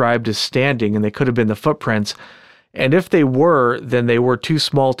described as standing, and they could have been the footprints. And if they were, then they were too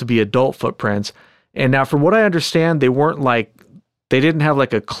small to be adult footprints. And now, from what I understand, they didn't have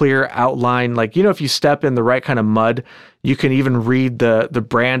like a clear outline. Like, if you step in the right kind of mud, you can even read the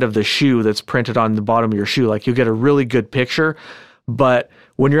brand of the shoe that's printed on the bottom of your shoe. Like, you get a really good picture. But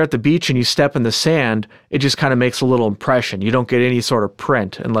when you're at the beach and you step in the sand, it just kind of makes a little impression. You don't get any sort of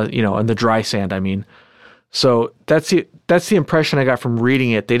print unless, in the dry sand, I mean. So that's the impression I got from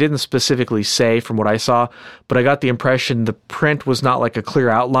reading it. They didn't specifically say from what I saw, but I got the impression the print was not like a clear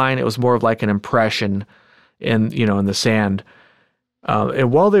outline. It was more of like an impression in the sand.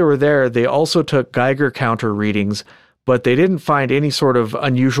 And while they were there, they also took Geiger counter readings, but they didn't find any sort of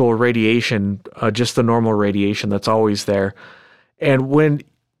unusual radiation, just the normal radiation that's always there. And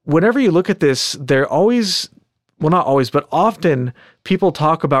whenever you look at this, they're always, well, not always, but often people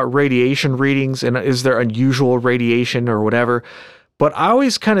talk about radiation readings and is there unusual radiation or whatever. But I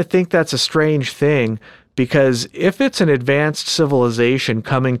always kind of think that's a strange thing, because if it's an advanced civilization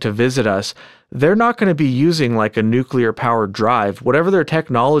coming to visit us, they're not going to be using like a nuclear powered drive. Whatever their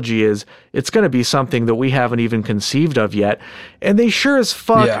technology is, it's going to be something that we haven't even conceived of yet. And they sure as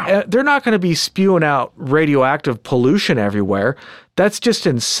fuck, they're not going to be spewing out radioactive pollution everywhere. That's just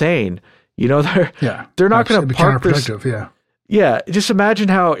insane. They're not going to park this. Yeah, just imagine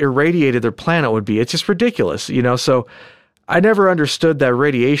how irradiated their planet would be. It's just ridiculous, So I never understood that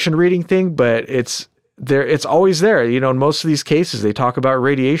radiation reading thing, but it's there. It's always there. In most of these cases, they talk about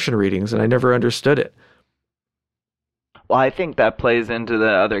radiation readings, and I never understood it. Well, I think that plays into the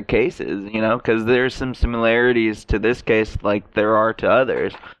other cases, because there's some similarities to this case like there are to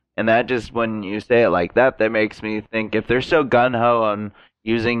others. And that just, when you say it like that makes me think, if they're so gung-ho on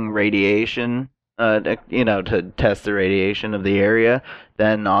using radiation, to test the radiation of the area,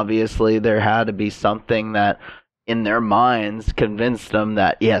 then obviously there had to be something that in their minds convinced them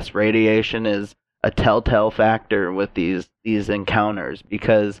that, yes, radiation is a telltale factor with these encounters.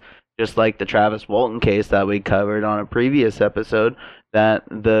 Because just like the Travis Walton case that we covered on a previous episode, that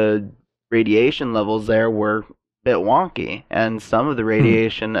the radiation levels there were a bit wonky, and some of the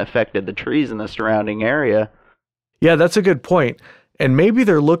radiation affected the trees in the surrounding area. Yeah, that's a good point. And maybe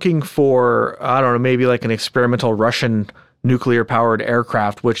they're looking for, I don't know, maybe like an experimental Russian nuclear-powered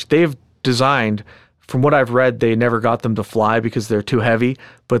aircraft, which they've designed from what I've read, they never got them to fly because they're too heavy.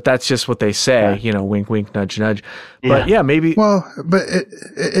 But that's just what they say, wink, wink, nudge, nudge. But yeah, maybe. Well, but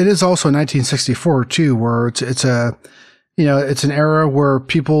it is also 1964 too, where it's a, it's an era where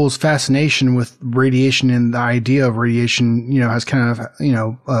people's fascination with radiation and the idea of radiation, has kind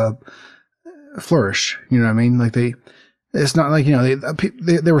of, flourished. You know what I mean? Like it's not like,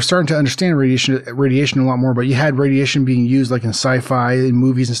 they were starting to understand radiation a lot more, but you had radiation being used like in sci-fi and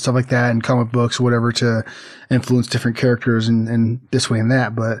movies and stuff like that and comic books or whatever to influence different characters and this way and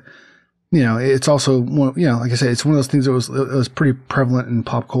that. But, it's also, like I said, it's one of those things that was pretty prevalent in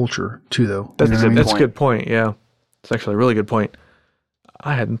pop culture too, though. That's a good point. Yeah. It's actually a really good point.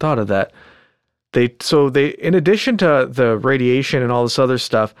 I hadn't thought of that. They, in addition to the radiation and all this other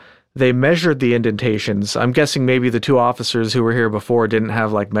stuff, they measured the indentations. I'm guessing maybe the two officers who were here before didn't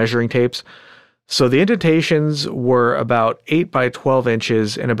have like measuring tapes. So the indentations were about 8 by 12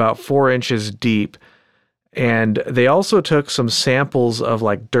 inches and about 4 inches deep. And they also took some samples of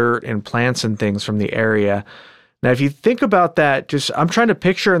like dirt and plants and things from the area. Now, if you think about that, I'm trying to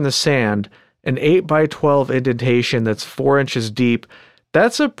picture in the sand an 8 by 12 indentation that's 4 inches deep.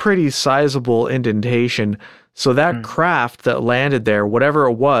 That's a pretty sizable indentation. So that craft that landed there, whatever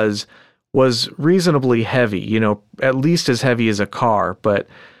it was reasonably heavy, at least as heavy as a car, but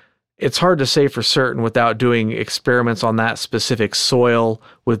it's hard to say for certain without doing experiments on that specific soil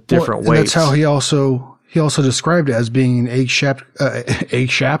with different weights. That's how he also described it as being an egg-shaped, I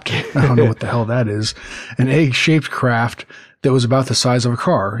don't know what the hell that is, an egg-shaped craft that was about the size of a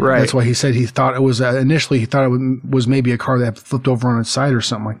car. Right. That's why he said he thought it was, initially he thought it was maybe a car that flipped over on its side or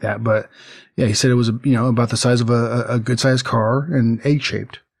something like that, but yeah, he said it was, about the size of a good sized car and egg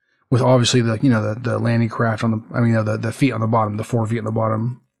shaped with obviously the landing craft on the feet on the bottom, the 4 feet on the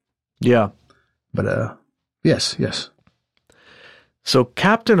bottom. Yeah. But, yes. So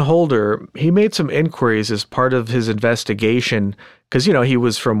Captain Holder, he made some inquiries as part of his investigation because, he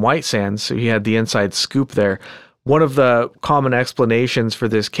was from White Sands, so he had the inside scoop there. One of the common explanations for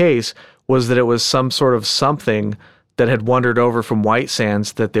this case was that it was some sort of something that had wandered over from White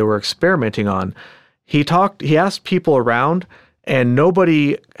Sands that they were experimenting on. He asked people around, and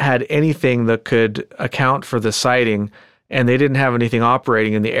nobody had anything that could account for the sighting, and they didn't have anything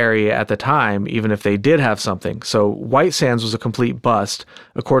operating in the area at the time, even if they did have something. So White Sands was a complete bust,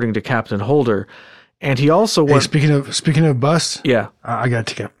 according to Captain Holder. And he also went... Speaking of bust, yeah, I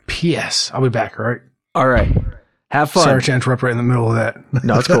gotta take a PS. I'll be back. All right. Have fun. Sorry to interrupt right in the middle of that.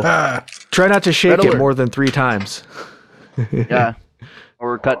 No, it's cool. Try not to shake it more than 3 times. Yeah,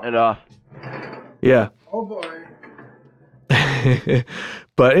 or we're cutting it off. Yeah. Oh boy.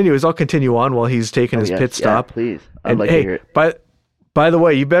 But anyways, I'll continue on while he's taking his pit stop. Yeah, please. I'd like to hear it. By the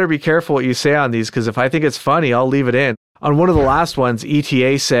way, you better be careful what you say on these, because if I think it's funny, I'll leave it in. On one of the last ones,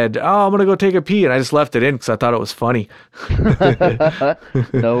 ETA said, "Oh, I'm gonna go take a pee," and I just left it in because I thought it was funny.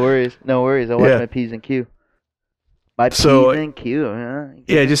 No worries. I watch my P's and Q. My P's and Q.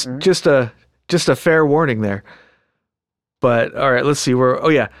 Yeah, just a fair warning there. But all right, let's see where. Oh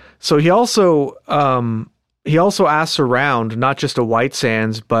yeah, so he also asked around, not just at White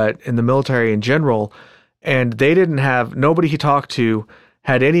Sands, but in the military in general, and they didn't have, nobody he talked to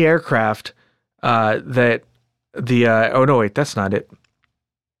had any aircraft that the oh no wait, that's not it.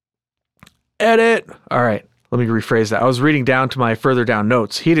 Edit. All right, let me rephrase that. I was reading down to my further down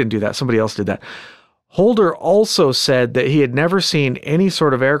notes. He didn't do that. Somebody else did that. Holder also said that he had never seen any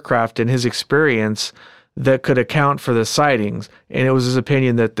sort of aircraft in his experience that could account for the sightings, and it was his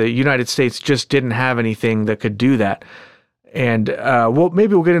opinion that the United States just didn't have anything that could do that. And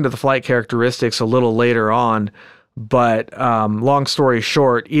maybe we'll get into the flight characteristics a little later on, but long story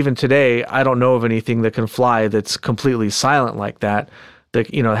short, even today, I don't know of anything that can fly that's completely silent like that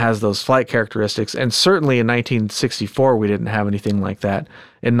has those flight characteristics. And certainly in 1964, we didn't have anything like that,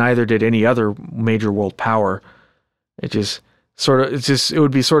 and neither did any other major world power. It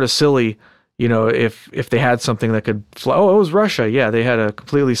would be sort of silly, if they had something that could fly. Oh, it was Russia. Yeah, they had a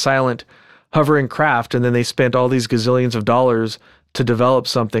completely silent hovering craft, and then they spent all these gazillions of dollars to develop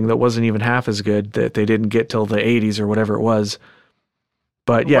something that wasn't even half as good that they didn't get till the 80s or whatever it was.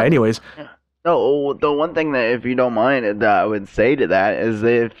 But yeah, anyways. No, the one thing that, if you don't mind, that I would say to that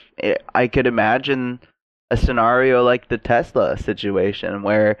is I could imagine a scenario like the Tesla situation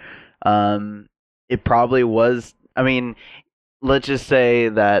where it probably was, let's just say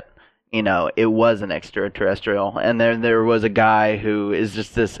that, it was an extraterrestrial, and then there was a guy who is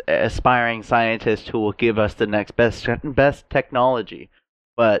just this aspiring scientist who will give us the next best technology,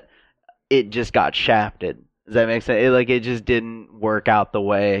 but it just got shafted. Does that make sense? It just didn't work out the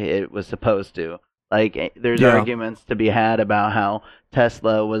way it was supposed to. There's arguments to be had about how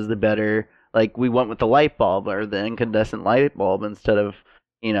Tesla was the better like we went with the light bulb or the incandescent light bulb instead of,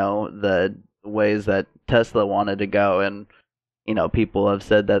 the ways that Tesla wanted to go. And, people have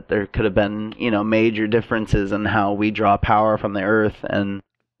said that there could have been, major differences in how we draw power from the earth. And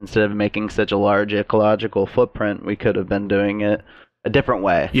instead of making such a large ecological footprint, we could have been doing it a different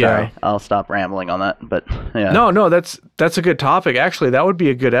way. Yeah. Sorry, I'll stop rambling on that. But yeah. No, that's a good topic. Actually, that would be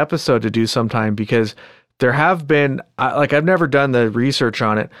a good episode to do sometime, because there have been, I've never done the research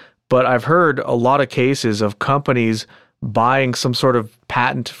on it, but I've heard a lot of cases of companies buying some sort of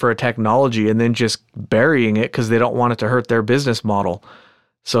patent for a technology and then just burying it because they don't want it to hurt their business model.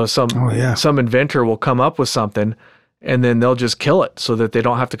 So some inventor will come up with something and then they'll just kill it so that they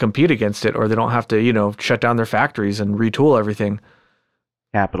don't have to compete against it, or they don't have to, shut down their factories and retool everything.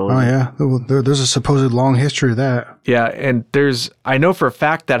 Capitalism. Oh yeah, there's a supposed long history of that. Yeah, and I know for a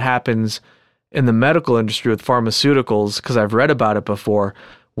fact that happens in the medical industry with pharmaceuticals, because I've read about it before,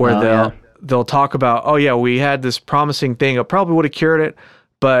 where they'll talk about, oh yeah, we had this promising thing, it probably would have cured it,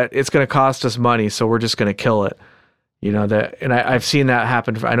 but it's going to cost us money, so we're just going to kill it. And I've seen that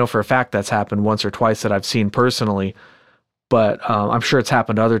happen. I know for a fact that's happened once or twice that I've seen personally, but I'm sure it's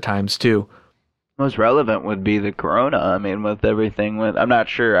happened other times too. Most relevant would be the corona. I mean, with everything I'm not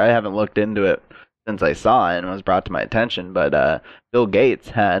sure, I haven't looked into it since I saw it and it was brought to my attention, but Bill Gates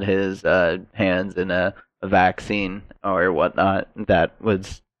had his hands in a vaccine or whatnot that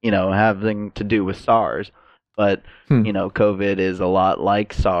was, having to do with SARS. But, COVID is a lot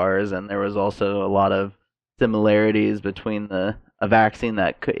like SARS, and there was also a lot of similarities between a vaccine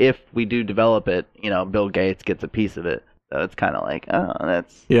that if we do develop it, Bill Gates gets a piece of it. So it's kind of like, oh,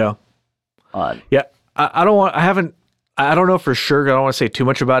 that's odd. Yeah, I don't know for sure. I don't want to say too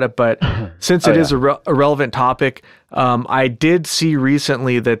much about it, but since it is a relevant topic, I did see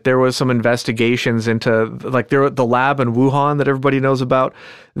recently that there was some investigations into, the lab in Wuhan that everybody knows about.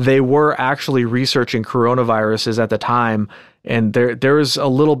 They were actually researching coronaviruses at the time, and there was a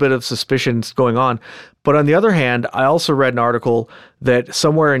little bit of suspicions going on. But on the other hand, I also read an article that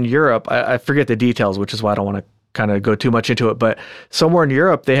somewhere in Europe, I forget the details, which is why I don't want to kind of go too much into it, but somewhere in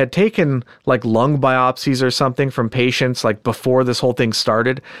Europe, they had taken lung biopsies or something from patients before this whole thing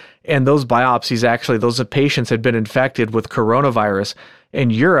started. And those biopsies, actually, those patients had been infected with coronavirus in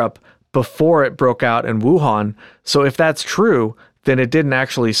Europe before it broke out in Wuhan. So if that's true, then it didn't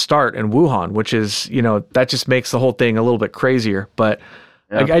actually start in Wuhan, which is, that just makes the whole thing a little bit crazier. But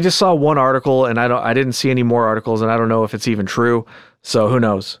I just saw one article and I didn't see any more articles, and I don't know if it's even true. So who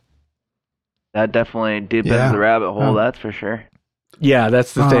knows? That definitely deepens the rabbit hole, that's for sure. Yeah,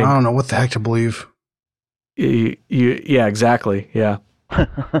 that's the thing. I don't know what the heck to believe. Yeah, exactly. Yeah.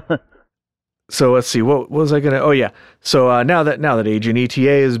 So let's see. What was I going to? Oh yeah. So now that Agent ETA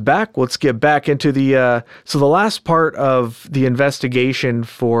is back, let's get back into the. So the last part of the investigation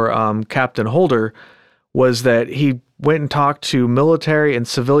for Captain Holder was that he went and talked to military and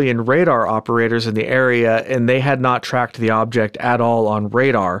civilian radar operators in the area, and they had not tracked the object at all on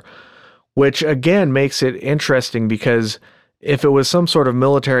radar. Which again makes it interesting, because if it was some sort of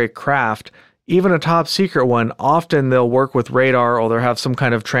military craft, even a top secret one, often they'll work with radar or they'll have some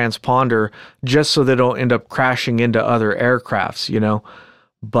kind of transponder just so they don't end up crashing into other aircrafts,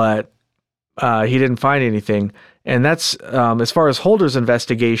 But he didn't find anything. And that's, as far as Holder's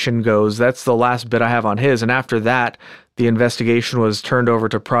investigation goes, that's the last bit I have on his. And after that, the investigation was turned over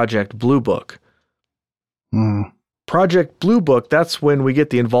to Project Blue Book. Project Blue Book, that's when we get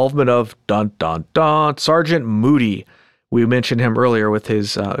the involvement of Sergeant Moody. We mentioned him earlier with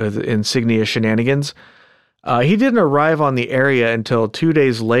his insignia shenanigans. He didn't arrive on the area until 2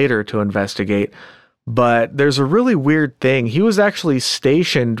 days later to investigate, but there's a really weird thing. He was actually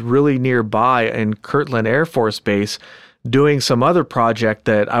stationed really nearby in Kirtland Air Force Base doing some other project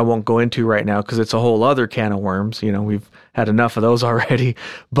that I won't go into right now because it's a whole other can of worms. We've had enough of those already,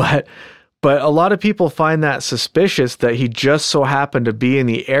 But a lot of people find that suspicious that he just so happened to be in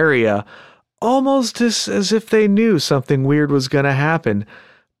the area, almost as if they knew something weird was going to happen.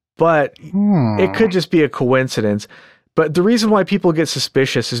 But it could just be a coincidence. But the reason why people get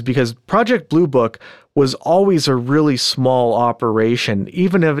suspicious is because Project Blue Book was always a really small operation.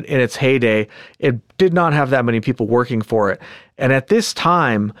 Even if in its heyday, it did not have that many people working for it. And at this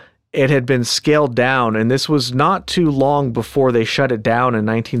time, it had been scaled down, and this was not too long before they shut it down in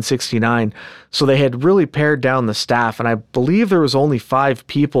 1969. So they had really pared down the staff, and I believe there was only 5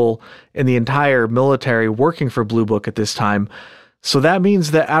 people in the entire military working for Blue Book at this time. So that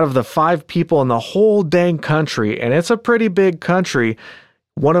means that out of the 5 people in the whole dang country, and it's a pretty big country,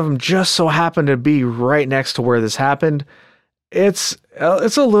 one of them just so happened to be right next to where this happened. It's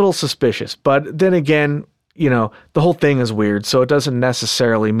a little suspicious, but then again, the whole thing is weird, so it doesn't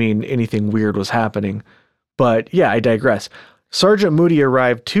necessarily mean anything weird was happening. But yeah, I digress. Sergeant Moody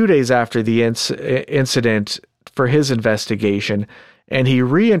arrived 2 days after the incident for his investigation, and he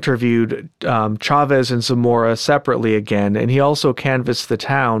re-interviewed Chavez and Zamora separately again, and he also canvassed the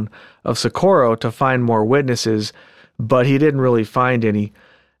town of Socorro to find more witnesses, but he didn't really find any.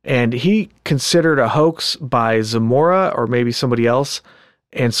 And he considered a hoax by Zamora or maybe somebody else.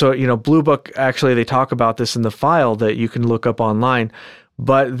 And so, Blue Book, actually, they talk about this in the file that you can look up online,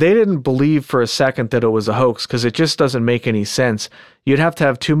 but they didn't believe for a second that it was a hoax because it just doesn't make any sense. You'd have to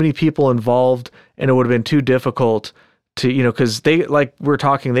have too many people involved, and it would have been too difficult to, because they, like we're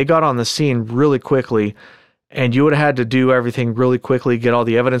talking, they got on the scene really quickly, and you would have had to do everything really quickly, get all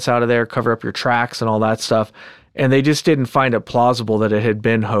the evidence out of there, cover up your tracks and all that stuff. And they just didn't find it plausible that it had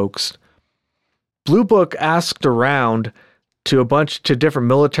been hoaxed. Blue Book asked around to different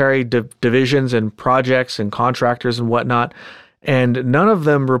military divisions and projects and contractors and whatnot, and none of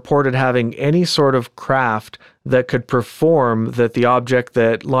them reported having any sort of craft that could perform that the object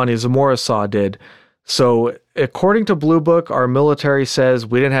that Lonnie Zamora saw did. So according to Blue Book, our military says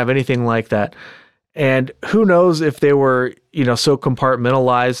we didn't have anything like that. And who knows if they were, so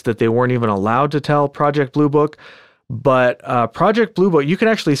compartmentalized that they weren't even allowed to tell Project Blue Book. But Project Blue Book, you can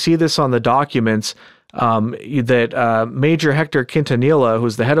actually see this on the documents that Major Hector Quintanilla,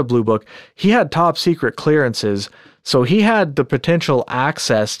 who's the head of Blue Book, he had top secret clearances. So he had the potential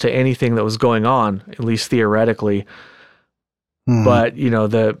access to anything that was going on, at least theoretically. But,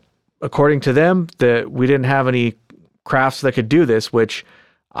 according to them, we didn't have any crafts that could do this, which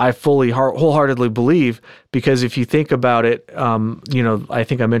I fully, wholeheartedly believe, because if you think about it, I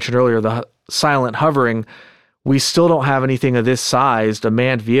think I mentioned earlier, the silent hovering, we still don't have anything of this size, a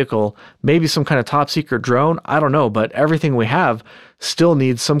manned vehicle, maybe some kind of top secret drone. I don't know, but everything we have still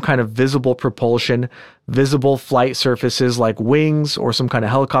needs some kind of visible propulsion, visible flight surfaces like wings or some kind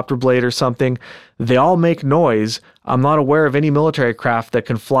of helicopter blade or something. They all make noise. I'm not aware of any military craft that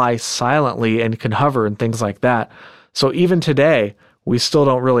can fly silently and can hover and things like that. So even today, we still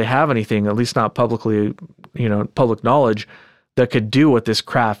don't really have anything, at least not publicly, public knowledge, that could do what this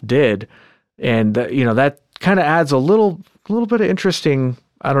craft did. And, that kind of adds a little bit of interesting,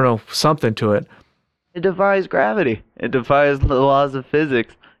 something to it. It defies gravity. It defies the laws of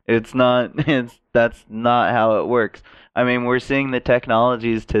physics. That's not how it works. I mean, we're seeing the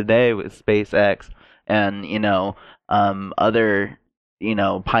technologies today with SpaceX and, other,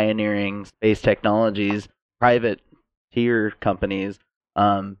 pioneering space technologies, private tier companies,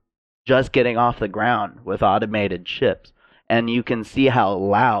 just getting off the ground with automated ships. And you can see how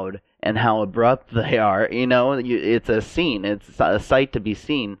loud and how abrupt they are. It's a scene. It's a sight to be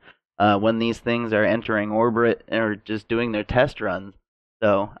seen when these things are entering orbit or just doing their test runs.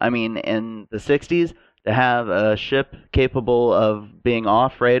 So, I mean, in the 60s, to have a ship capable of being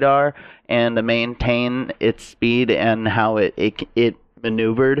off radar and to maintain its speed and how it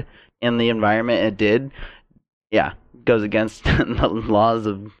maneuvered in the environment it did, yeah, goes against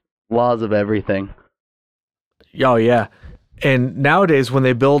the laws of everything. Oh, yeah. And nowadays, when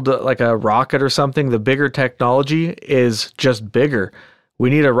they build like a rocket or something, the bigger technology is just bigger. We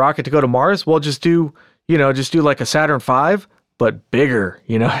need a rocket to go to Mars. Well, just do like a Saturn V, but bigger.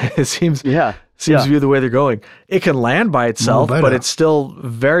 It seems to be the way they're going. It can land by itself, but it's still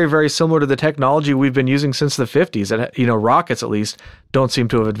very, very similar to the technology we've been using since the 50s. And rockets at least don't seem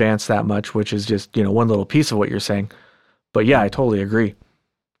to have advanced that much, which is just one little piece of what you're saying. But yeah, I totally agree.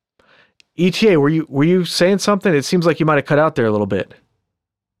 ETA, were you saying something? It seems like you might have cut out there a little bit.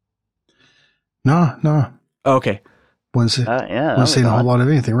 No. Okay. Wasn't saying a whole lot of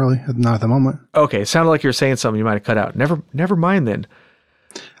anything, really. Not at the moment. Okay, it sounded like you were saying something you might have cut out. Never mind then.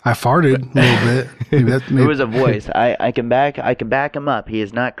 I farted a little bit. It was a voice. I can back him up. He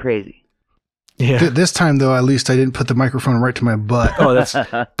is not crazy. Yeah. This time, though, at least I didn't put the microphone right to my butt. Oh,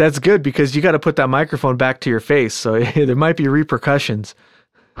 that's good, because you got to put that microphone back to your face, so there might be repercussions.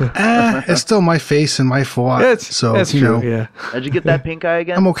 It's still my face and my fault. That's true. Yeah. How'd you get that pink eye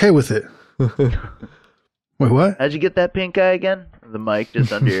again? I'm okay with it. Wait, what? How'd you get that pink eye again? The mic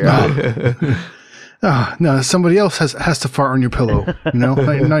just under your eye. No, somebody else has to fart on your pillow,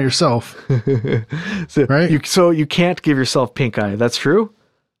 not yourself. Right? So you can't give yourself pink eye. That's true?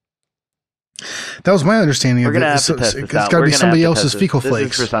 That was my understanding of it. We're going to have to test this out. It's got to be somebody else's fecal flakes.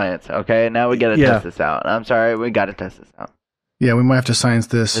 This is for science, okay? Now we got to test this out. I'm sorry, we got to test this out. Yeah, we might have to science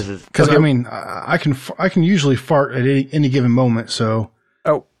this. Because, I can usually fart at any given moment, so...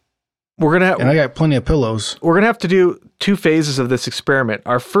 Oh. And I got plenty of pillows. We're going to have to do 2 phases of this experiment.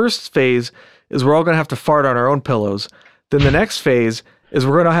 Our first phase is we're all going to have to fart on our own pillows. Then the next phase is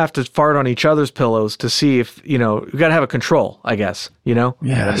we're gonna have to fart on each other's pillows to see if we gotta have a control, I guess.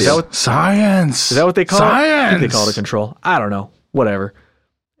 Yes. Is that what they call it? I think they call it a control. I don't know. Whatever.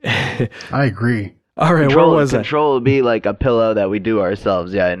 I agree. All right, Control, where was control would be like a pillow that we do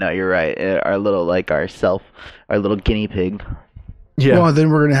ourselves. Yeah, no, you're right. Our little our little guinea pig. Yeah. Well, then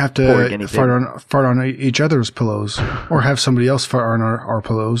we're gonna have Poor guinea to pig. fart on each other's pillows, or have somebody else fart on our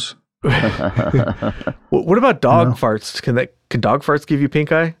pillows. What about dog farts? Can dog farts give you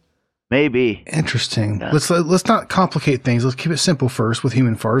pink eye? Maybe. Interesting. Yeah. Let's not complicate things. Let's keep it simple first with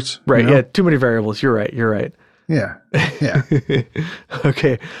human farts. Right. Yeah. Too many variables. You're right. Yeah. Yeah.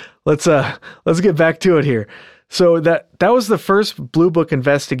 Okay. Let's get back to it here. So that was the first Blue Book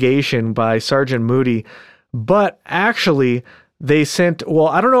investigation by Sergeant Moody, but actually they sent, well,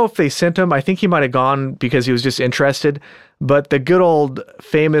 I don't know if they sent him. I think he might have gone because he was just interested, but the good old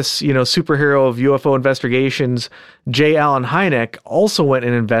famous, superhero of UFO investigations, J. Allen Hynek, also went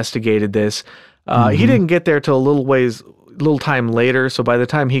and investigated this. He didn't get there till a little time later. So by the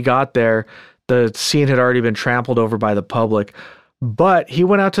time he got there, the scene had already been trampled over by the public. But he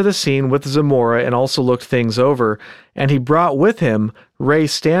went out to the scene with Zamora and also looked things over, and he brought with him Ray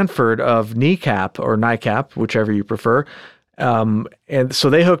Stanford of NICAP, whichever you prefer. And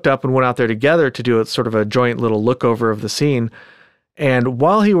so they hooked up and went out there together to do a sort of a joint little look over of the scene. And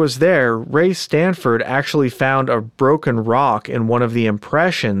while he was there, Ray Stanford actually found a broken rock in one of the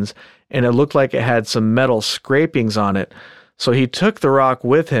impressions, and it looked like it had some metal scrapings on it. So he took the rock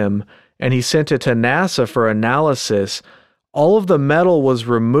with him and he sent it to NASA for analysis. All of the metal was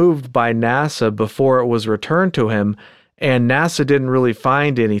removed by NASA before it was returned to him, and NASA didn't really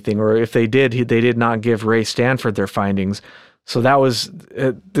find anything, or if they did, they did not give Ray Stanford their findings. So that was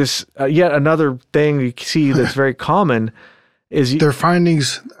yet another thing you see that's very common is their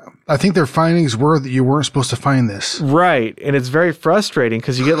findings. I think their findings were that you weren't supposed to find this. Right, and it's very frustrating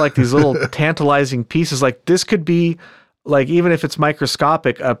because you get like these little tantalizing pieces. Like this could be, like even if it's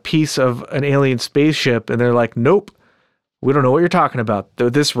microscopic, a piece of an alien spaceship, and they're like, nope. We don't know what you're talking about.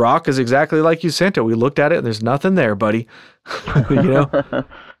 This rock is exactly like you sent it. We looked at it and there's nothing there, buddy.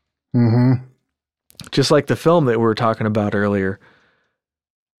 Mm-hmm. Just like the film that we were talking about earlier.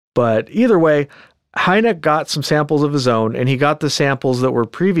 But either way, Hynek got some samples of his own, and he got the samples that were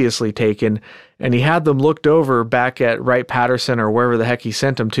previously taken, and he had them looked over back at Wright-Patterson or wherever the heck he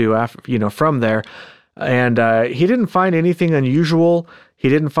sent them to after, from there. And he didn't find anything unusual. He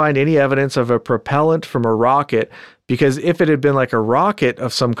didn't find any evidence of a propellant from a rocket, because if it had been like a rocket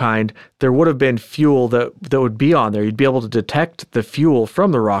of some kind, there would have been fuel that would be on there. You'd be able to detect the fuel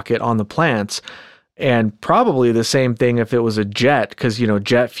from the rocket on the plants, and probably the same thing if it was a jet, because,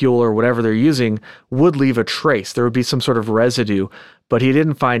 jet fuel or whatever they're using would leave a trace. There would be some sort of residue, but he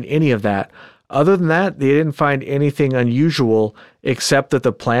didn't find any of that. Other than that, they didn't find anything unusual except that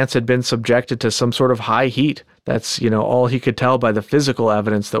the plants had been subjected to some sort of high heat. That's, all he could tell by the physical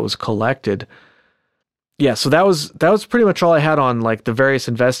evidence that was collected. Yeah, so that was pretty much all I had on like the various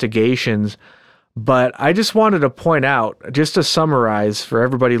investigations. But I just wanted to point out, just to summarize for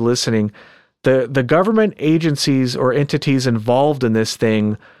everybody listening, the government agencies or entities involved in this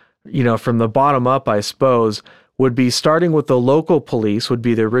thing, from the bottom up, I suppose, would be starting with the local police, would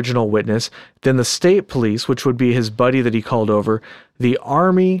be the original witness, then the state police, which would be his buddy that he called over, the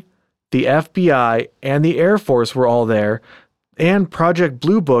Army, the FBI, and the Air Force were all there, and Project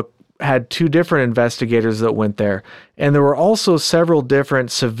Blue Book had 2 different investigators that went there. And there were also several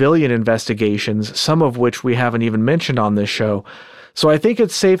different civilian investigations, some of which we haven't even mentioned on this show. So I think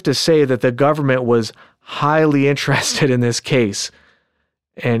it's safe to say that the government was highly interested in this case.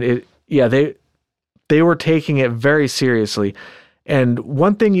 And they were taking it very seriously. And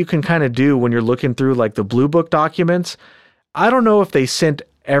one thing you can kind of do when you're looking through like the Blue Book documents, I don't know if they sent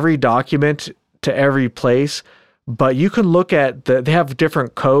every document to every place, but you can look at they have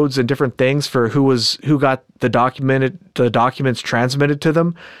different codes and different things for who got the documents transmitted to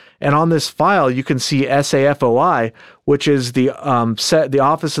them. And on this file, you can see SAFOI, which is the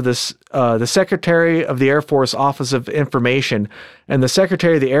office of the Secretary of the Air Force Office of Information, and the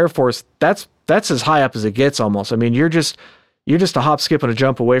Secretary of the Air Force. That's as high up as it gets almost. I mean, you're just a hop, skip, and a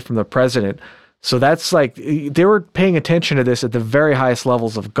jump away from the president. So that's like they were paying attention to this at the very highest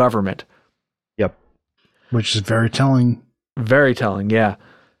levels of government. Yep. Which is very telling. Very telling, yeah.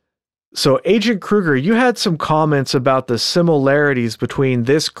 So, Agent Kruger, you had some comments about the similarities between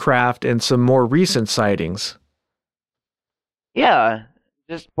this craft and some more recent sightings. Yeah,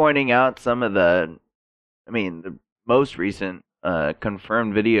 just pointing out some of the most recent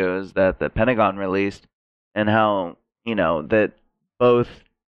confirmed videos that the Pentagon released, and how, that both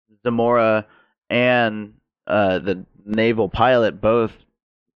Zamora and the naval pilot both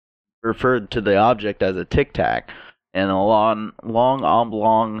referred to the object as a tic tac and a long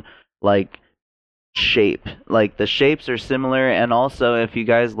oblong like shape. Like the shapes are similar, and also if you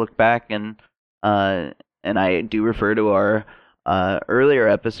guys look back and I do refer to our earlier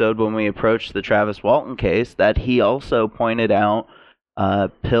episode when we approached the Travis Walton case, that he also pointed out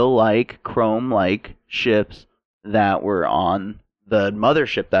pill-like, chrome-like ships that were on the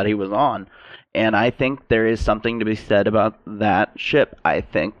mothership that he was on. And I think there is something to be said about that ship. I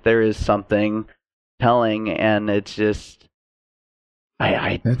think there is something telling, and it's just...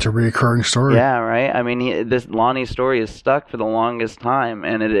 It's a recurring story. Yeah, right? I mean, this Lonnie story is stuck for the longest time,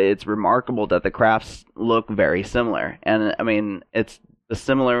 and it's remarkable that the crafts look very similar. And, I mean, it's the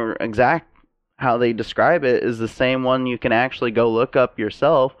similar exact... How they describe it is the same one you can actually go look up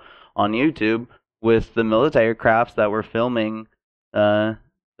yourself on YouTube with the military crafts that were filming the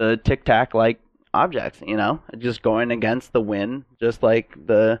Tic Tac like objects, you know, just going against the wind, just like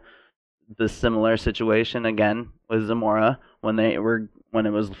the similar situation again with Zamora when it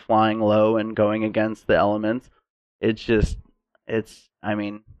was flying low and going against the elements. I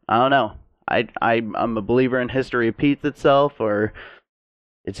mean, I don't know. I'm a believer in history repeats itself, or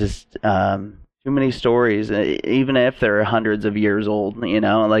it's just too many stories, even if they're hundreds of years old, you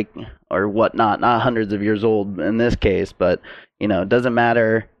know, like, or whatnot, not hundreds of years old in this case, but, you know, it doesn't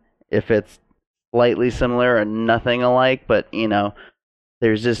matter if it's slightly similar or nothing alike, but, you know,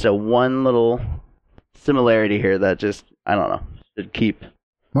 there's just a one little similarity here that just, I don't know, should keep.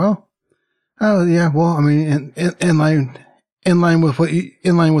 Well, oh yeah, well, I mean, in line with what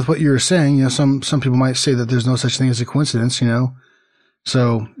you were saying, you know, some people might say that there's no such thing as a coincidence, you know.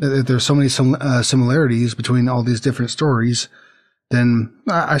 So if there's so many similarities between all these different stories, then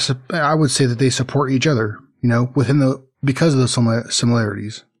I would say that they support each other, you know, because of those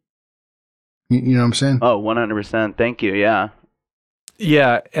similarities. You know what I'm saying? Oh, 100%. Thank you. Yeah.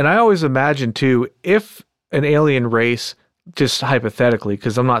 Yeah, and I always imagine too, if an alien race, just hypothetically,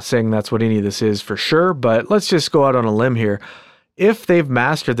 because I'm not saying that's what any of this is for sure, but let's just go out on a limb here. If they've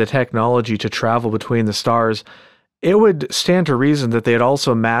mastered the technology to travel between the stars, it would stand to reason that they had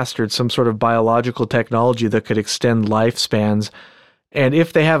also mastered some sort of biological technology that could extend lifespans. And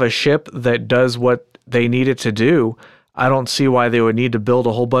if they have a ship that does what they need it to do, I don't see why they would need to build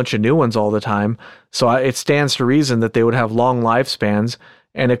a whole bunch of new ones all the time. So it stands to reason that they would have long lifespans,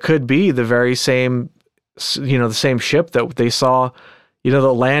 and it could be the very same, you know, the same ship that they saw, you know,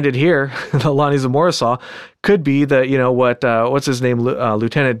 that landed here, that Lonnie Zamora saw, could be the, you know, what's his name,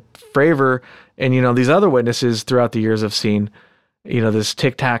 Lieutenant Fravor, and, you know, these other witnesses throughout the years have seen, you know, this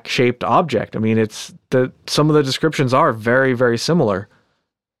tic-tac shaped object. I mean, some of the descriptions are very, very similar.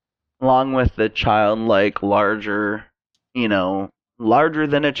 Along with the childlike, larger, you know, larger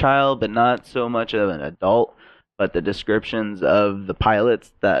than a child, but not so much of an adult. But the descriptions of the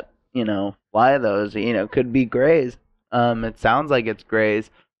pilots that, you know, fly those, you know, could be Greys. It sounds like it's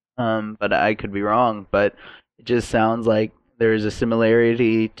Greys, but I could be wrong. But it just sounds like there is a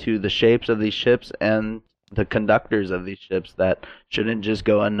similarity to the shapes of these ships and the conductors of these ships that shouldn't just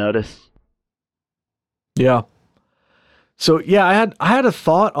go unnoticed. Yeah. So yeah, I had a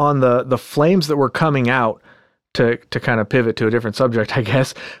thought on the flames that were coming out to kind of pivot to a different subject, I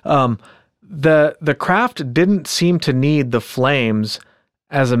guess. The craft didn't seem to need the flames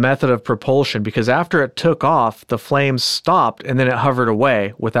as a method of propulsion, because after it took off, the flames stopped and then it hovered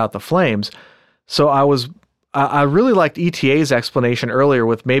away without the flames. So I really liked ETA's explanation earlier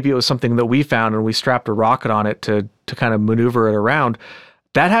with maybe it was something that we found and we strapped a rocket on it to kind of maneuver it around.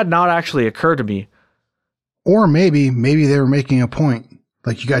 That had not actually occurred to me. Or maybe they were making a point.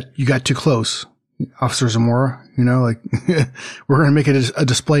 Like you got too close, Officer Zamora, you know, like we're going to make it a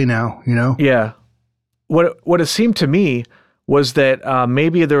display now, you know? Yeah. What it seemed to me was that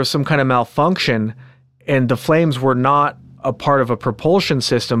maybe there was some kind of malfunction and the flames were not a part of a propulsion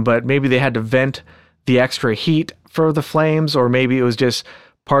system, but maybe they had to vent the extra heat for the flames, or maybe it was just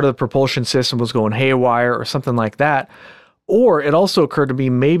part of the propulsion system was going haywire or something like that. Or it also occurred to me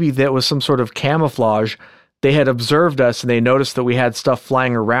maybe that was some sort of camouflage. They had observed us and they noticed that we had stuff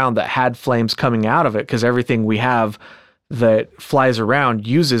flying around that had flames coming out of it, because everything we have that flies around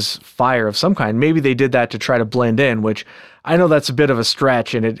uses fire of some kind. Maybe they did that to try to blend in, which I know that's a bit of a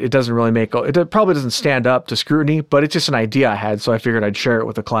stretch and it doesn't really it probably doesn't stand up to scrutiny, but it's just an idea I had, so I figured I'd share it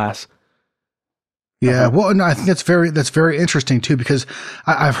with the class. Yeah, well, no, I think that's very interesting too, because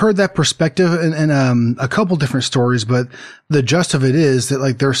I've heard that perspective in a couple different stories, but the gist of it is that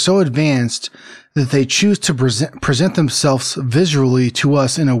like they're so advanced that they choose to present themselves visually to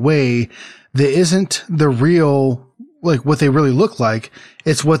us in a way that isn't the real like what they really look like.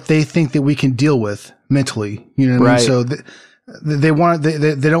 It's what they think that we can deal with mentally. You know what I mean? So they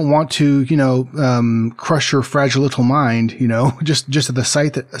don't want to, you know, crush your fragile little mind, you know, just at the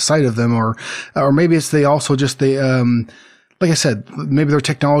sight of them, or maybe it's they also just like I said, maybe their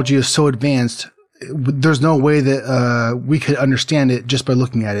technology is so advanced. There's no way that we could understand it just by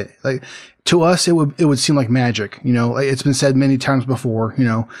looking at it. Like to us, it would seem like magic. You know, like it's been said many times before. You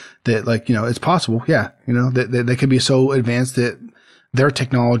know that like you know it's possible. Yeah, you know that they could be so advanced that their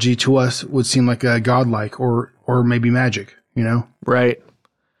technology to us would seem like a godlike or maybe magic. You know, right?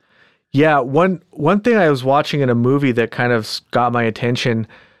 Yeah. One thing I was watching in a movie that kind of got my attention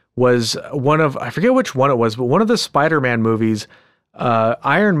was I forget which one it was, but one of the Spider-Man movies.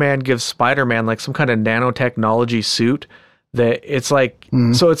 Iron Man gives Spider-Man like some kind of nanotechnology suit that it's like,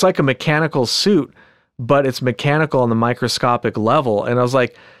 so it's like a mechanical suit, but it's mechanical on the microscopic level. And I was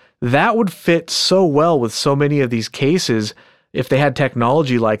like, that would fit so well with so many of these cases if they had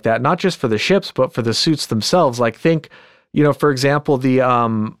technology like that, not just for the ships, but for the suits themselves. Like think, you know, for example, the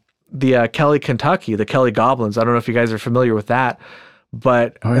Kelly, Kentucky, the Kelly Goblins. I don't know if you guys are familiar with that,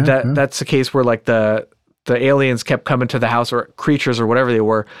 but that's the case where like the aliens kept coming to the house, or creatures or whatever they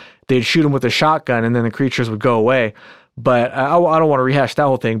were. They'd shoot them with a shotgun and then the creatures would go away. But I don't want to rehash that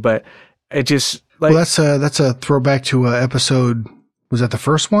whole thing, but it just like, well, that's a throwback to episode. Was that the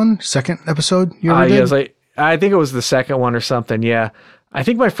first one? Second episode you ever did? Yeah, like, I think it was the second one or something. Yeah. I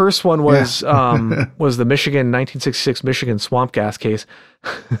think my first one was, was the 1966 Michigan swamp gas case.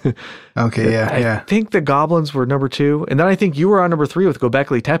 Okay. Yeah. I think the Goblins were number 2. And then I think you were on number 3 with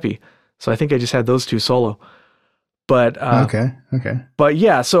Gobekli Tepe. So I think I just had those 2 solo. But okay. But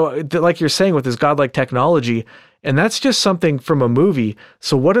yeah, so like you're saying with this godlike technology, and that's just something from a movie.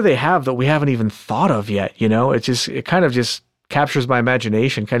 So what do they have that we haven't even thought of yet? You know, it kind of just captures my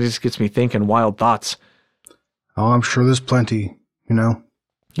imagination, kind of just gets me thinking wild thoughts. Oh, I'm sure there's plenty, you know.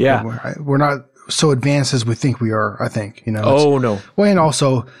 Yeah. We're not so advanced as we think we are, I think, you know. Oh, no. Well, and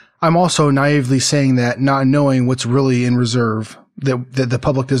also, I'm also naively saying that, not knowing what's really in reserve. That the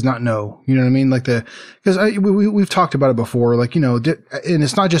public does not know, you know what I mean? Like because we've talked about it before, like, you know, and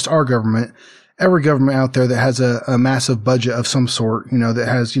it's not just our government, every government out there that has a massive budget of some sort, you know, that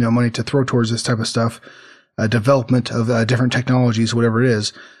has, you know, money to throw towards this type of stuff, development of different technologies, whatever it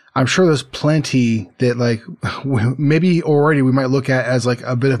is. I'm sure there's plenty that like maybe already we might look at as like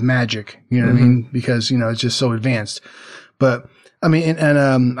a bit of magic, you know what I mean? Because, you know, it's just so advanced, but I mean,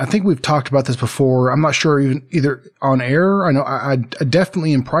 and I think we've talked about this before. I'm not sure either on air. I know I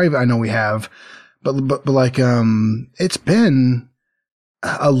definitely in private. I know we have, but like, it's been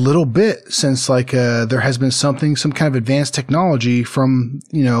a little bit since like, there has been some kind of advanced technology from,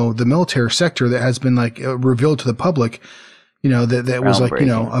 you know, the military sector that has been like revealed to the public, you know, that was like, you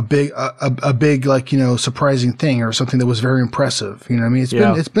know, a big, like, you know, surprising thing or something that was very impressive. You know what I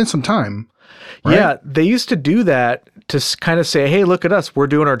mean? It's been some time. Right? Yeah. They used to do that to kind of say, hey, look at us. We're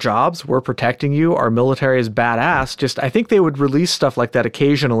doing our jobs. We're protecting you. Our military is badass. I think they would release stuff like that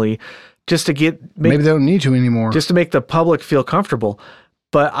occasionally just to maybe they don't need to anymore. Just to make the public feel comfortable.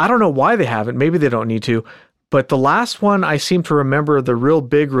 But I don't know why they haven't. Maybe they don't need to. But the last one I seem to remember, the real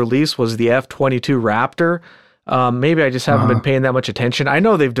big release was the F-22 Raptor. Maybe I just haven't been paying that much attention. I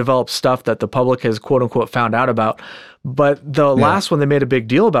know they've developed stuff that the public has quote unquote found out about, but the last one they made a big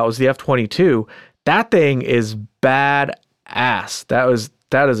deal about was the F-22. That thing is badass.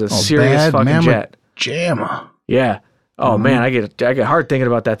 That is a serious fucking jet. Jamma. Yeah. Oh man, I get hard thinking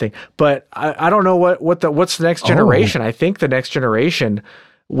about that thing. But I don't know what's the next generation. I think the next generation,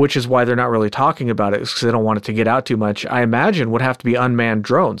 which is why they're not really talking about it, because they don't want it to get out too much. I imagine would have to be unmanned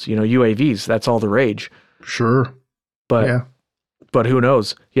drones. You know, UAVs. That's all the rage. Sure. But who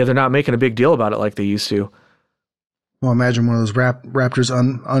knows? Yeah, they're not making a big deal about it like they used to. Well, imagine one of those Raptors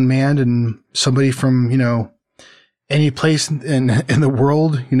unmanned and somebody from, you know, any place in the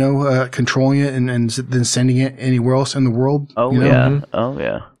world, you know, controlling it and then sending it anywhere else in the world. Oh, you know? yeah. Oh,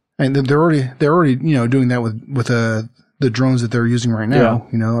 yeah. And they're already, you know, doing that with the drones that they're using right now.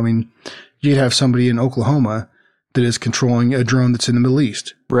 Yeah. You know, I mean, you'd have somebody in Oklahoma that is controlling a drone that's in the Middle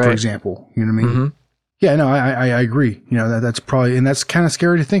East, for example. You know what I mean? Mm-hmm. Yeah, no, I agree. You know, that's probably, and that's kind of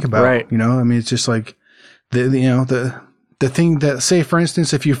scary to think about. Right. You know, I mean, it's just like the thing that, say, for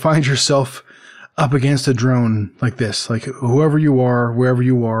instance, if you find yourself up against a drone like this, like whoever you are, wherever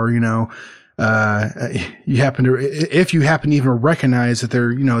you are, you know, if you happen to even recognize that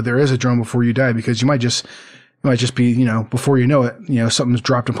there is a drone before you die, because you might just be, you know, before you know it, you know, something's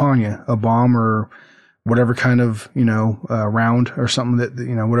dropped upon you, a bomb or whatever kind of, you know, round or something that,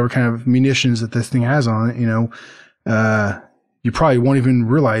 you know, whatever kind of munitions that this thing has on it, you know, you probably won't even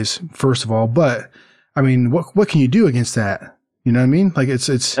realize, first of all, but I mean, what can you do against that? You know what I mean? Like it's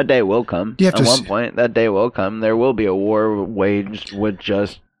That day will come. You have At to one point, that day will come. There will be a war waged with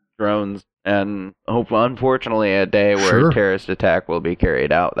just drones, and unfortunately, a day where Sure. a terrorist attack will be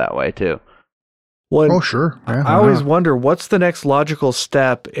carried out that way too. Well, Oh, sure. Yeah, I why always not? wonder what's the next logical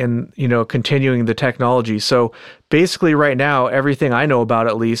step in, continuing the technology. So basically right now, everything I know about,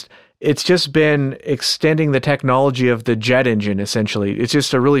 at least, it's just been extending the technology of the jet engine, essentially. It's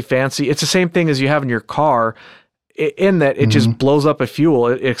just a really fancy, it's the same thing as you have in your car, in that it just blows up a fuel,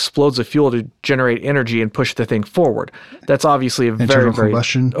 it explodes a fuel to generate energy and push the thing forward. That's obviously a very, Internal very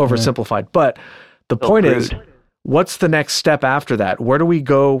combustion, oversimplified. But the Still point is, crude. what's the next step after that? Where do we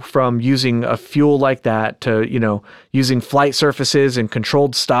go from using a fuel like that to, using flight surfaces and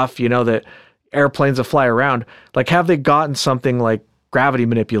controlled stuff, that airplanes that fly around? Like, have they gotten something like gravity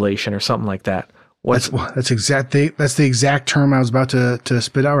manipulation or something like that? That's the exact term I was about to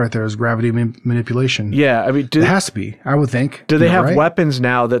spit out right there, is gravity manipulation. Yeah, I mean, It has to be, I would think. do they have right? weapons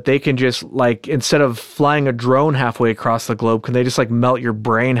now that they can just, like, instead of flying a drone halfway across the globe, can they just, like, melt your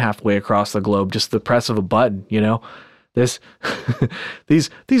brain halfway across the globe, just the press of a button, This,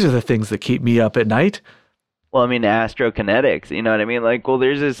 these are the things that keep me up at night. Well, I mean, astrokinetics, you know what I mean? Like, well,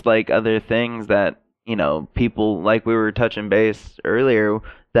 there's just like other things that, people, like we were touching base earlier,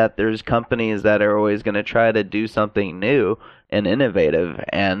 that there's companies that are always going to try to do something new and innovative.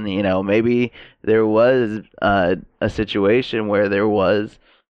 And, maybe there was a situation where there was,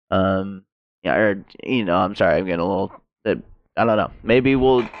 I'm sorry, I'm getting a little, I don't know. Maybe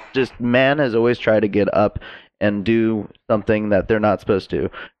man has always tried to get up and do something that they're not supposed to,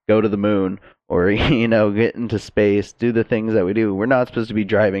 go to the moon, or, get into space, do the things that we do. We're not supposed to be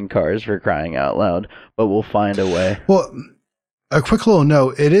driving cars, for crying out loud, but we'll find a way. Well, a quick little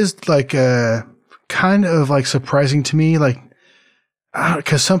note. It is like kind of like surprising to me, like,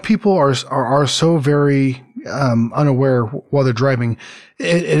 because some people are so very unaware while they're driving.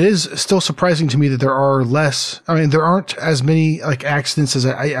 It is still surprising to me that there are less. I mean, there aren't as many like accidents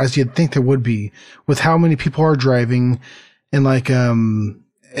as you'd think there would be, with how many people are driving, and like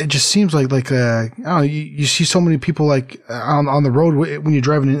it just seems like I don't know, you see so many people like on the road when you're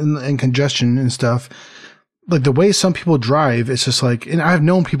driving in congestion and stuff. Like the way some people drive, it's just like, and I've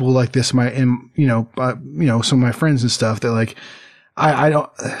known people like this some of my friends and stuff that like, I don't,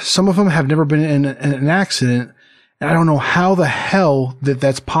 some of them have never been in an accident, and I don't know how the hell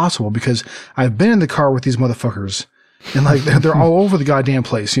that's possible, because I've been in the car with these motherfuckers, and like they're all over the goddamn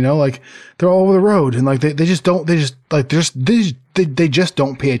place, like they're all over the road, and like they just don't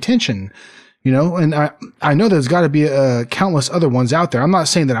pay attention, and I know there's got to be countless other ones out there. I'm not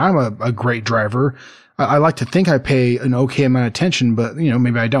saying that I'm a great driver. I like to think I pay an okay amount of attention, but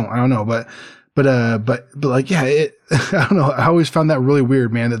maybe I don't. I don't know, but like, yeah, I don't know. I always found that really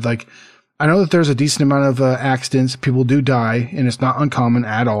weird, man. That like, I know that there's a decent amount of accidents. People do die, and it's not uncommon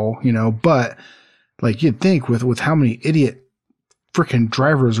at all, but like you'd think with how many idiot freaking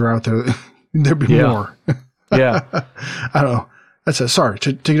drivers are out there, there'd be more. Yeah. I don't know. That's sorry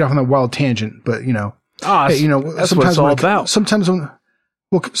to get off on that wild tangent, but hey, that's what it's all about. Sometimes when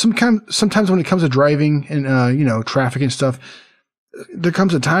it comes to driving and traffic and stuff, there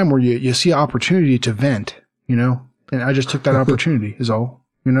comes a time where you see opportunity to vent, and I just took that opportunity is all.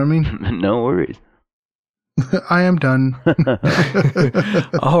 You know what I mean? No worries. I am done.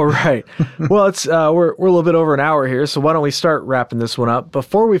 All right. Well, it's we're a little bit over an hour here, so why don't we start wrapping this one up?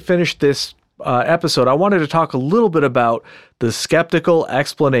 Before we finish this episode, I wanted to talk a little bit about the skeptical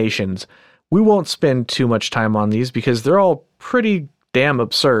explanations. We won't spend too much time on these because they're all pretty damn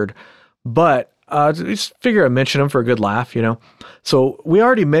absurd, but just figure I'd mention them for a good laugh, So we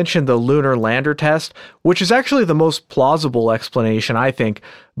already mentioned the lunar lander test, which is actually the most plausible explanation, I think.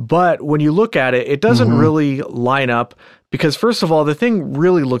 But when you look at it, it doesn't really line up because, first of all, the thing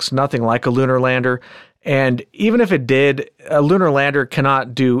really looks nothing like a lunar lander. And even if it did, a lunar lander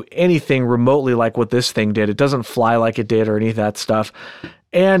cannot do anything remotely like what this thing did. It doesn't fly like it did or any of that stuff.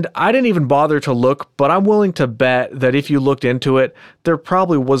 And I didn't even bother to look, but I'm willing to bet that if you looked into it, there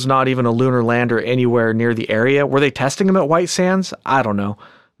probably was not even a lunar lander anywhere near the area. Were they testing them at White Sands? I don't know.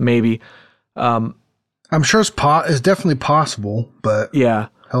 Maybe. I'm sure it's definitely possible, but yeah.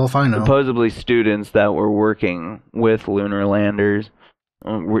 Hell if I know. Supposedly students that were working with lunar landers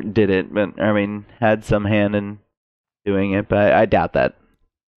did it, but I mean, had some hand in doing it, but I doubt that.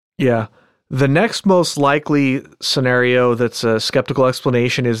 Yeah. The next most likely scenario that's a skeptical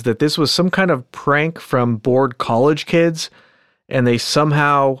explanation is that this was some kind of prank from bored college kids, and they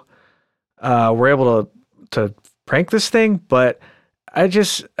somehow were able to prank this thing, but I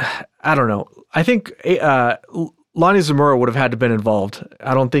don't know. I think Lonnie Zamora would have had to been involved.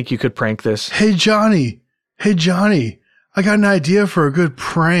 I don't think you could prank this. Hey, Johnny. I got an idea for a good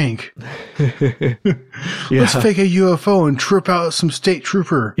prank. Let's fake a UFO and trip out some state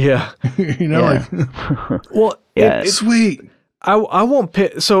trooper. Yeah. Well, Yeah. Sweet. I won't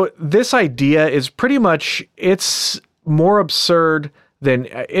pick. So this idea is pretty much, it's more absurd than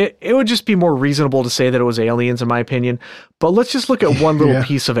it would just be more reasonable to say that it was aliens, in my opinion. But let's just look at one little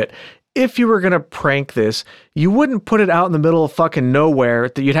piece of it. If you were going to prank this, you wouldn't put it out in the middle of fucking nowhere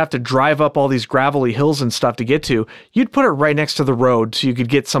that you'd have to drive up all these gravelly hills and stuff to get to. You'd put it right next to the road so you could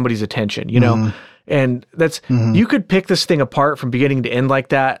get somebody's attention, you know? And that's, you could pick this thing apart from beginning to end like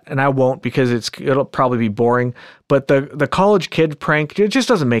that. And I won't, because it'll probably be boring, but the college kid prank, it just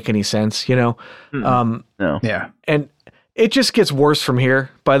doesn't make any sense, you know? No. Yeah. And it just gets worse from here,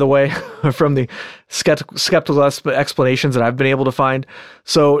 by the way, from the skeptical explanations that I've been able to find.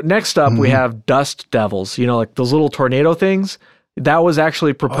 So next up, we have dust devils, you know, like those little tornado things. That was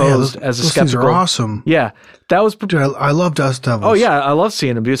actually proposed as a those skeptical. things are awesome. Yeah, that was. Dude, I love dust devils. Oh yeah, I love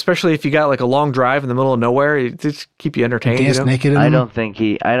seeing them, especially if you got like a long drive in the middle of nowhere. It just keep you entertained. Dance you know? naked in I them? don't think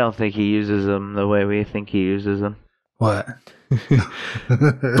he uses them the way we think he uses them. What?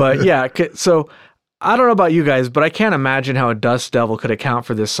 But yeah, so I don't know about you guys, but I can't imagine how a dust devil could account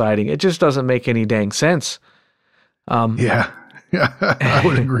for this sighting. It just doesn't make any dang sense. Yeah. I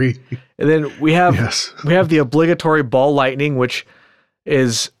would agree. And then we have Yes. the obligatory ball lightning, which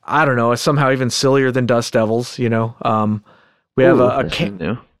is, I don't know, is somehow even sillier than dust devils. You know, we have This is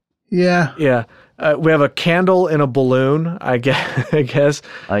new. Yeah. yeah, we have a candle in a balloon. I guess.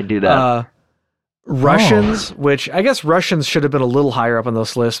 I do that. Russians, which I guess Russians should have been a little higher up on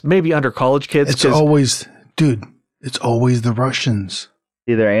this list, maybe under college kids. It's always the Russians.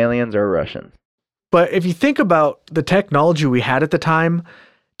 Either aliens or Russians. But if you think about the technology we had at the time,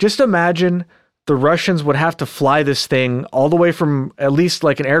 just imagine the Russians would have to fly this thing all the way from at least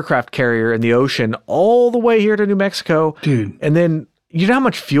like an aircraft carrier in the ocean all the way here to New Mexico. Dude. And then you know how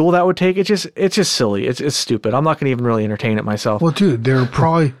much fuel that would take? It's just silly. It's stupid. I'm not going to even really entertain it myself. Well, dude, they were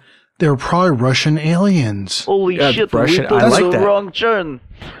probably Russian aliens. Holy Yeah, shit, Russian- we took I like the that. wrong turn.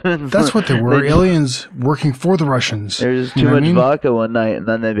 That's what they were. Aliens working for the Russians. There's You too know what much I mean? vodka one night, and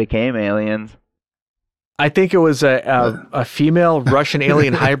then they became aliens. I think it was a female Russian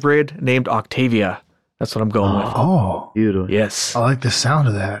alien hybrid named Octavia. That's what I'm going with. Oh, Beautiful. Yes. I like the sound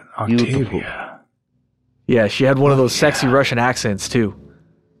of that. Beautiful. Octavia. Yeah, she had one of those sexy Russian accents too.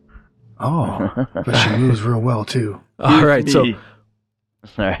 Oh, but she moves real well too. All right, so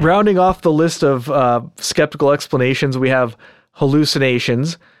Sorry. rounding off the list of skeptical explanations, we have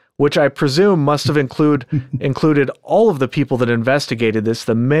hallucinations, which I presume must have included all of the people that investigated this.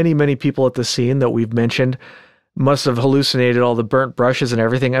 The many, many people at the scene that we've mentioned must have hallucinated all the burnt brushes and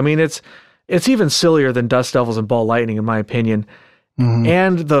everything. I mean, it's even sillier than dust devils and ball lightning, in my opinion.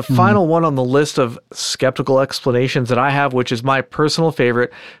 And the final one on the list of skeptical explanations that I have, which is my personal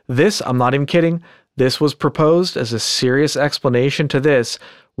favorite, this, I'm not even kidding, this was proposed as a serious explanation to this,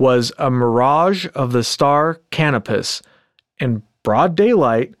 was a mirage of the star Canopus in broad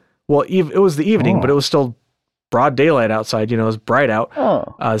daylight. Well, it was the evening, but it was still broad daylight outside. You know, it was bright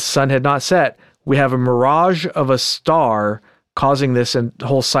out. Sun had not set. We have a mirage of a star causing this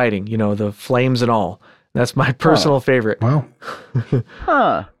whole sighting, you know, the flames and all. That's my personal favorite. Wow.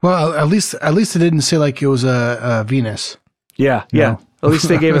 Huh. Well, at least it didn't say like it was a Venus. Yeah. No. At least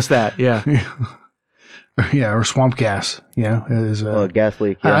they gave us that. Yeah. Yeah, or swamp gas. Yeah, it is. Well, gas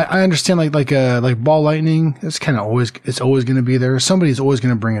leak. Yeah. I understand like ball lightning. It's kind of always going to be there. Somebody's always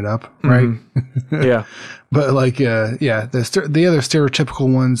going to bring it up, right? Yeah. But like, the other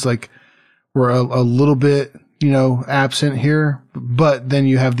stereotypical ones like were a little bit, you know, absent here. But then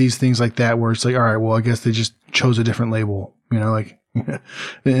you have these things like that where it's like, all right, well, I guess they just chose a different label, you know, like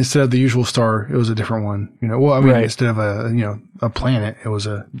instead of the usual star, it was a different one, you know. Well, I mean, Right. instead of a planet, it was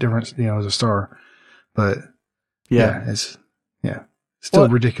a different, you know, it was a star. But it's still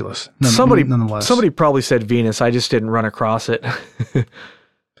ridiculous. Nonetheless, somebody probably said Venus. I just didn't run across it.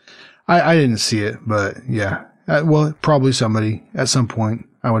 I didn't see it, but yeah. Well, probably somebody at some point,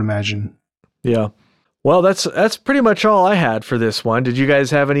 I would imagine. Yeah. Well, that's pretty much all I had for this one. Did you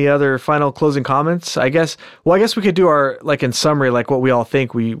guys have any other final closing comments? I guess we could do our, like, in summary, like what we all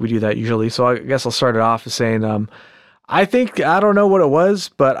think. We do that usually. So I guess I'll start it off with saying, I don't know what it was,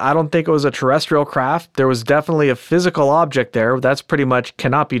 but I don't think it was a terrestrial craft. There was definitely a physical object there. That's pretty much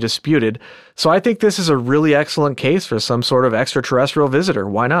cannot be disputed. So I think this is a really excellent case for some sort of extraterrestrial visitor.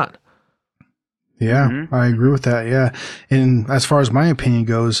 Why not? Yeah, I agree with that. Yeah. And as far as my opinion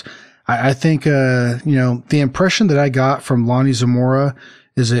goes, I think, the impression that I got from Lonnie Zamora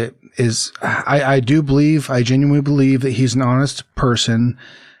is that I genuinely believe that he's an honest person.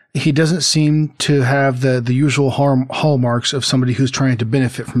 He doesn't seem to have the usual hallmarks of somebody who's trying to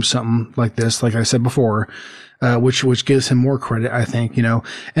benefit from something like this, like I said before, which gives him more credit, I think, you know.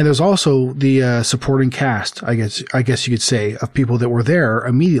 And there's also the supporting cast, I guess you could say, of people that were there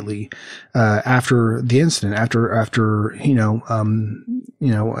immediately after the incident, after he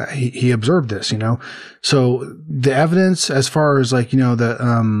observed this, you know. So the evidence, as far as like, you know,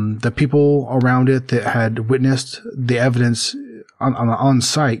 the people around it that had witnessed the evidence on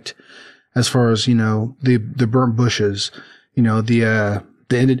site, as far as, you know, the burnt bushes, you know, the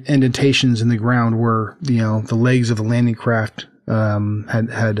indentations in the ground where, you know, the legs of the landing craft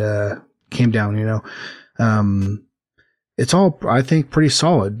had came down, you know. It's all, I think, pretty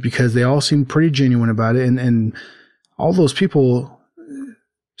solid because they all seem pretty genuine about it, and all those people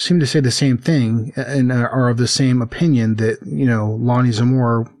seem to say the same thing and are of the same opinion that, you know, Lonnie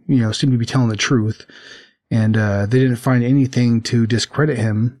Zamora, you know, seemed to be telling the truth. And they didn't find anything to discredit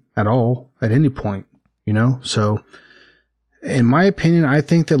him at all at any point, you know? So, in my opinion, I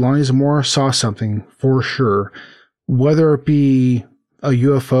think that Lonnie Zamora saw something for sure. Whether it be a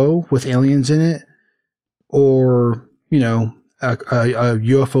UFO with aliens in it or, you know, a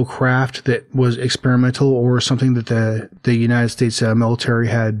UFO craft that was experimental or something that the United States military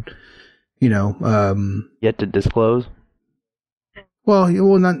had, you know... yet to disclose? Well,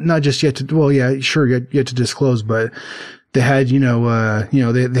 not just yet to, well, yeah, sure, yet to disclose, but they had,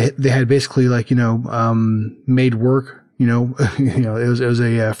 they had basically like, made work, it was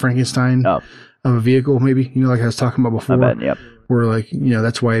a Frankenstein of a vehicle, maybe, like I was talking about before. I bet, yep. Where like,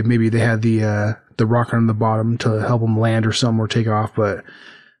 that's why maybe they had the rocket on the bottom to help them land or something or take off. But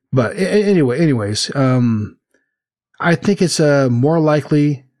anyways, I think it's more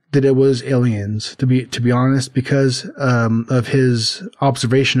likely that it was aliens, to be honest, because of his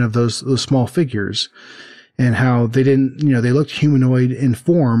observation of those small figures and how they didn't, they looked humanoid in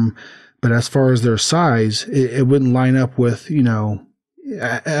form, but as far as their size, it wouldn't line up with,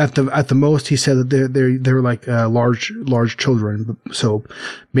 at the most he said that they're like large children. So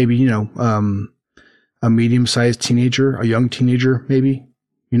maybe, a medium-sized teenager, a young teenager, maybe,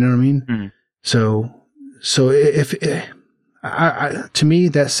 you know what I mean? Mm-hmm. So if to me,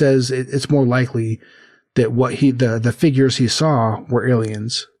 that says it's more likely that what the figures he saw were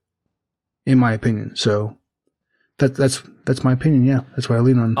aliens, in my opinion. So that's my opinion. Yeah, that's what I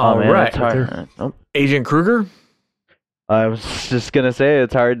lean on. All right. Agent Kruger. I was just gonna say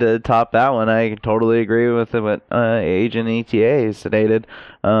it's hard to top that one. I totally agree with what Agent ETA stated.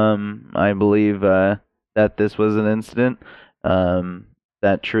 I believe that this was an incident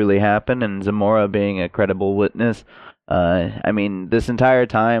that truly happened, and Zamora being a credible witness. I mean, this entire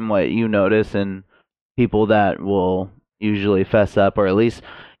time, what you notice in people that will usually fess up, or at least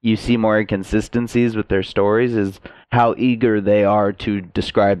you see more inconsistencies with their stories, is how eager they are to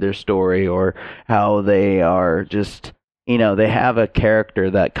describe their story, or how they are just, they have a character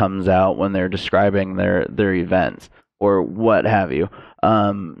that comes out when they're describing their events, or what have you.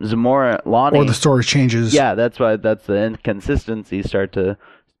 Zamora, Lonnie... Or the story changes. Yeah, that's the inconsistencies start to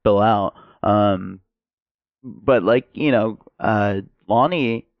spill out. But like,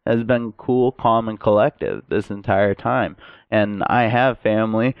 Lonnie has been cool, calm, and collective this entire time. And I have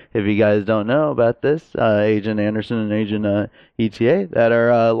family, if you guys don't know about this, Agent Anderson and Agent ETA, that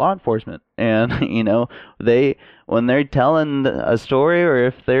are law enforcement. And, when they're telling a story, or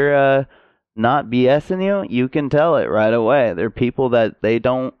if they're not BSing you can tell it right away. They're people that they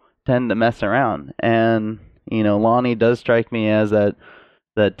don't tend to mess around. And, Lonnie does strike me as that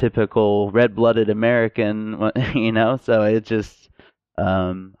typical red-blooded American, so it's just,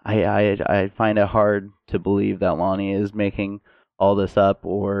 I find it hard to believe that Lonnie is making all this up,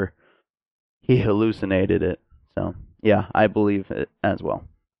 or he hallucinated it. So, yeah, I believe it as well.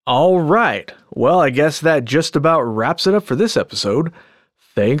 All right. Well, I guess that just about wraps it up for this episode.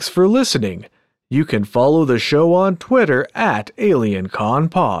 Thanks for listening. You can follow the show on Twitter at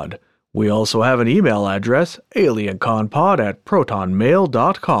AlienConPod. We also have an email address,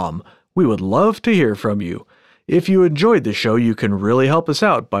 alienconpod@protonmail.com. We would love to hear from you. If you enjoyed the show, you can really help us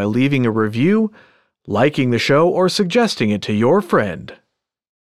out by leaving a review, liking the show, or suggesting it to your friend.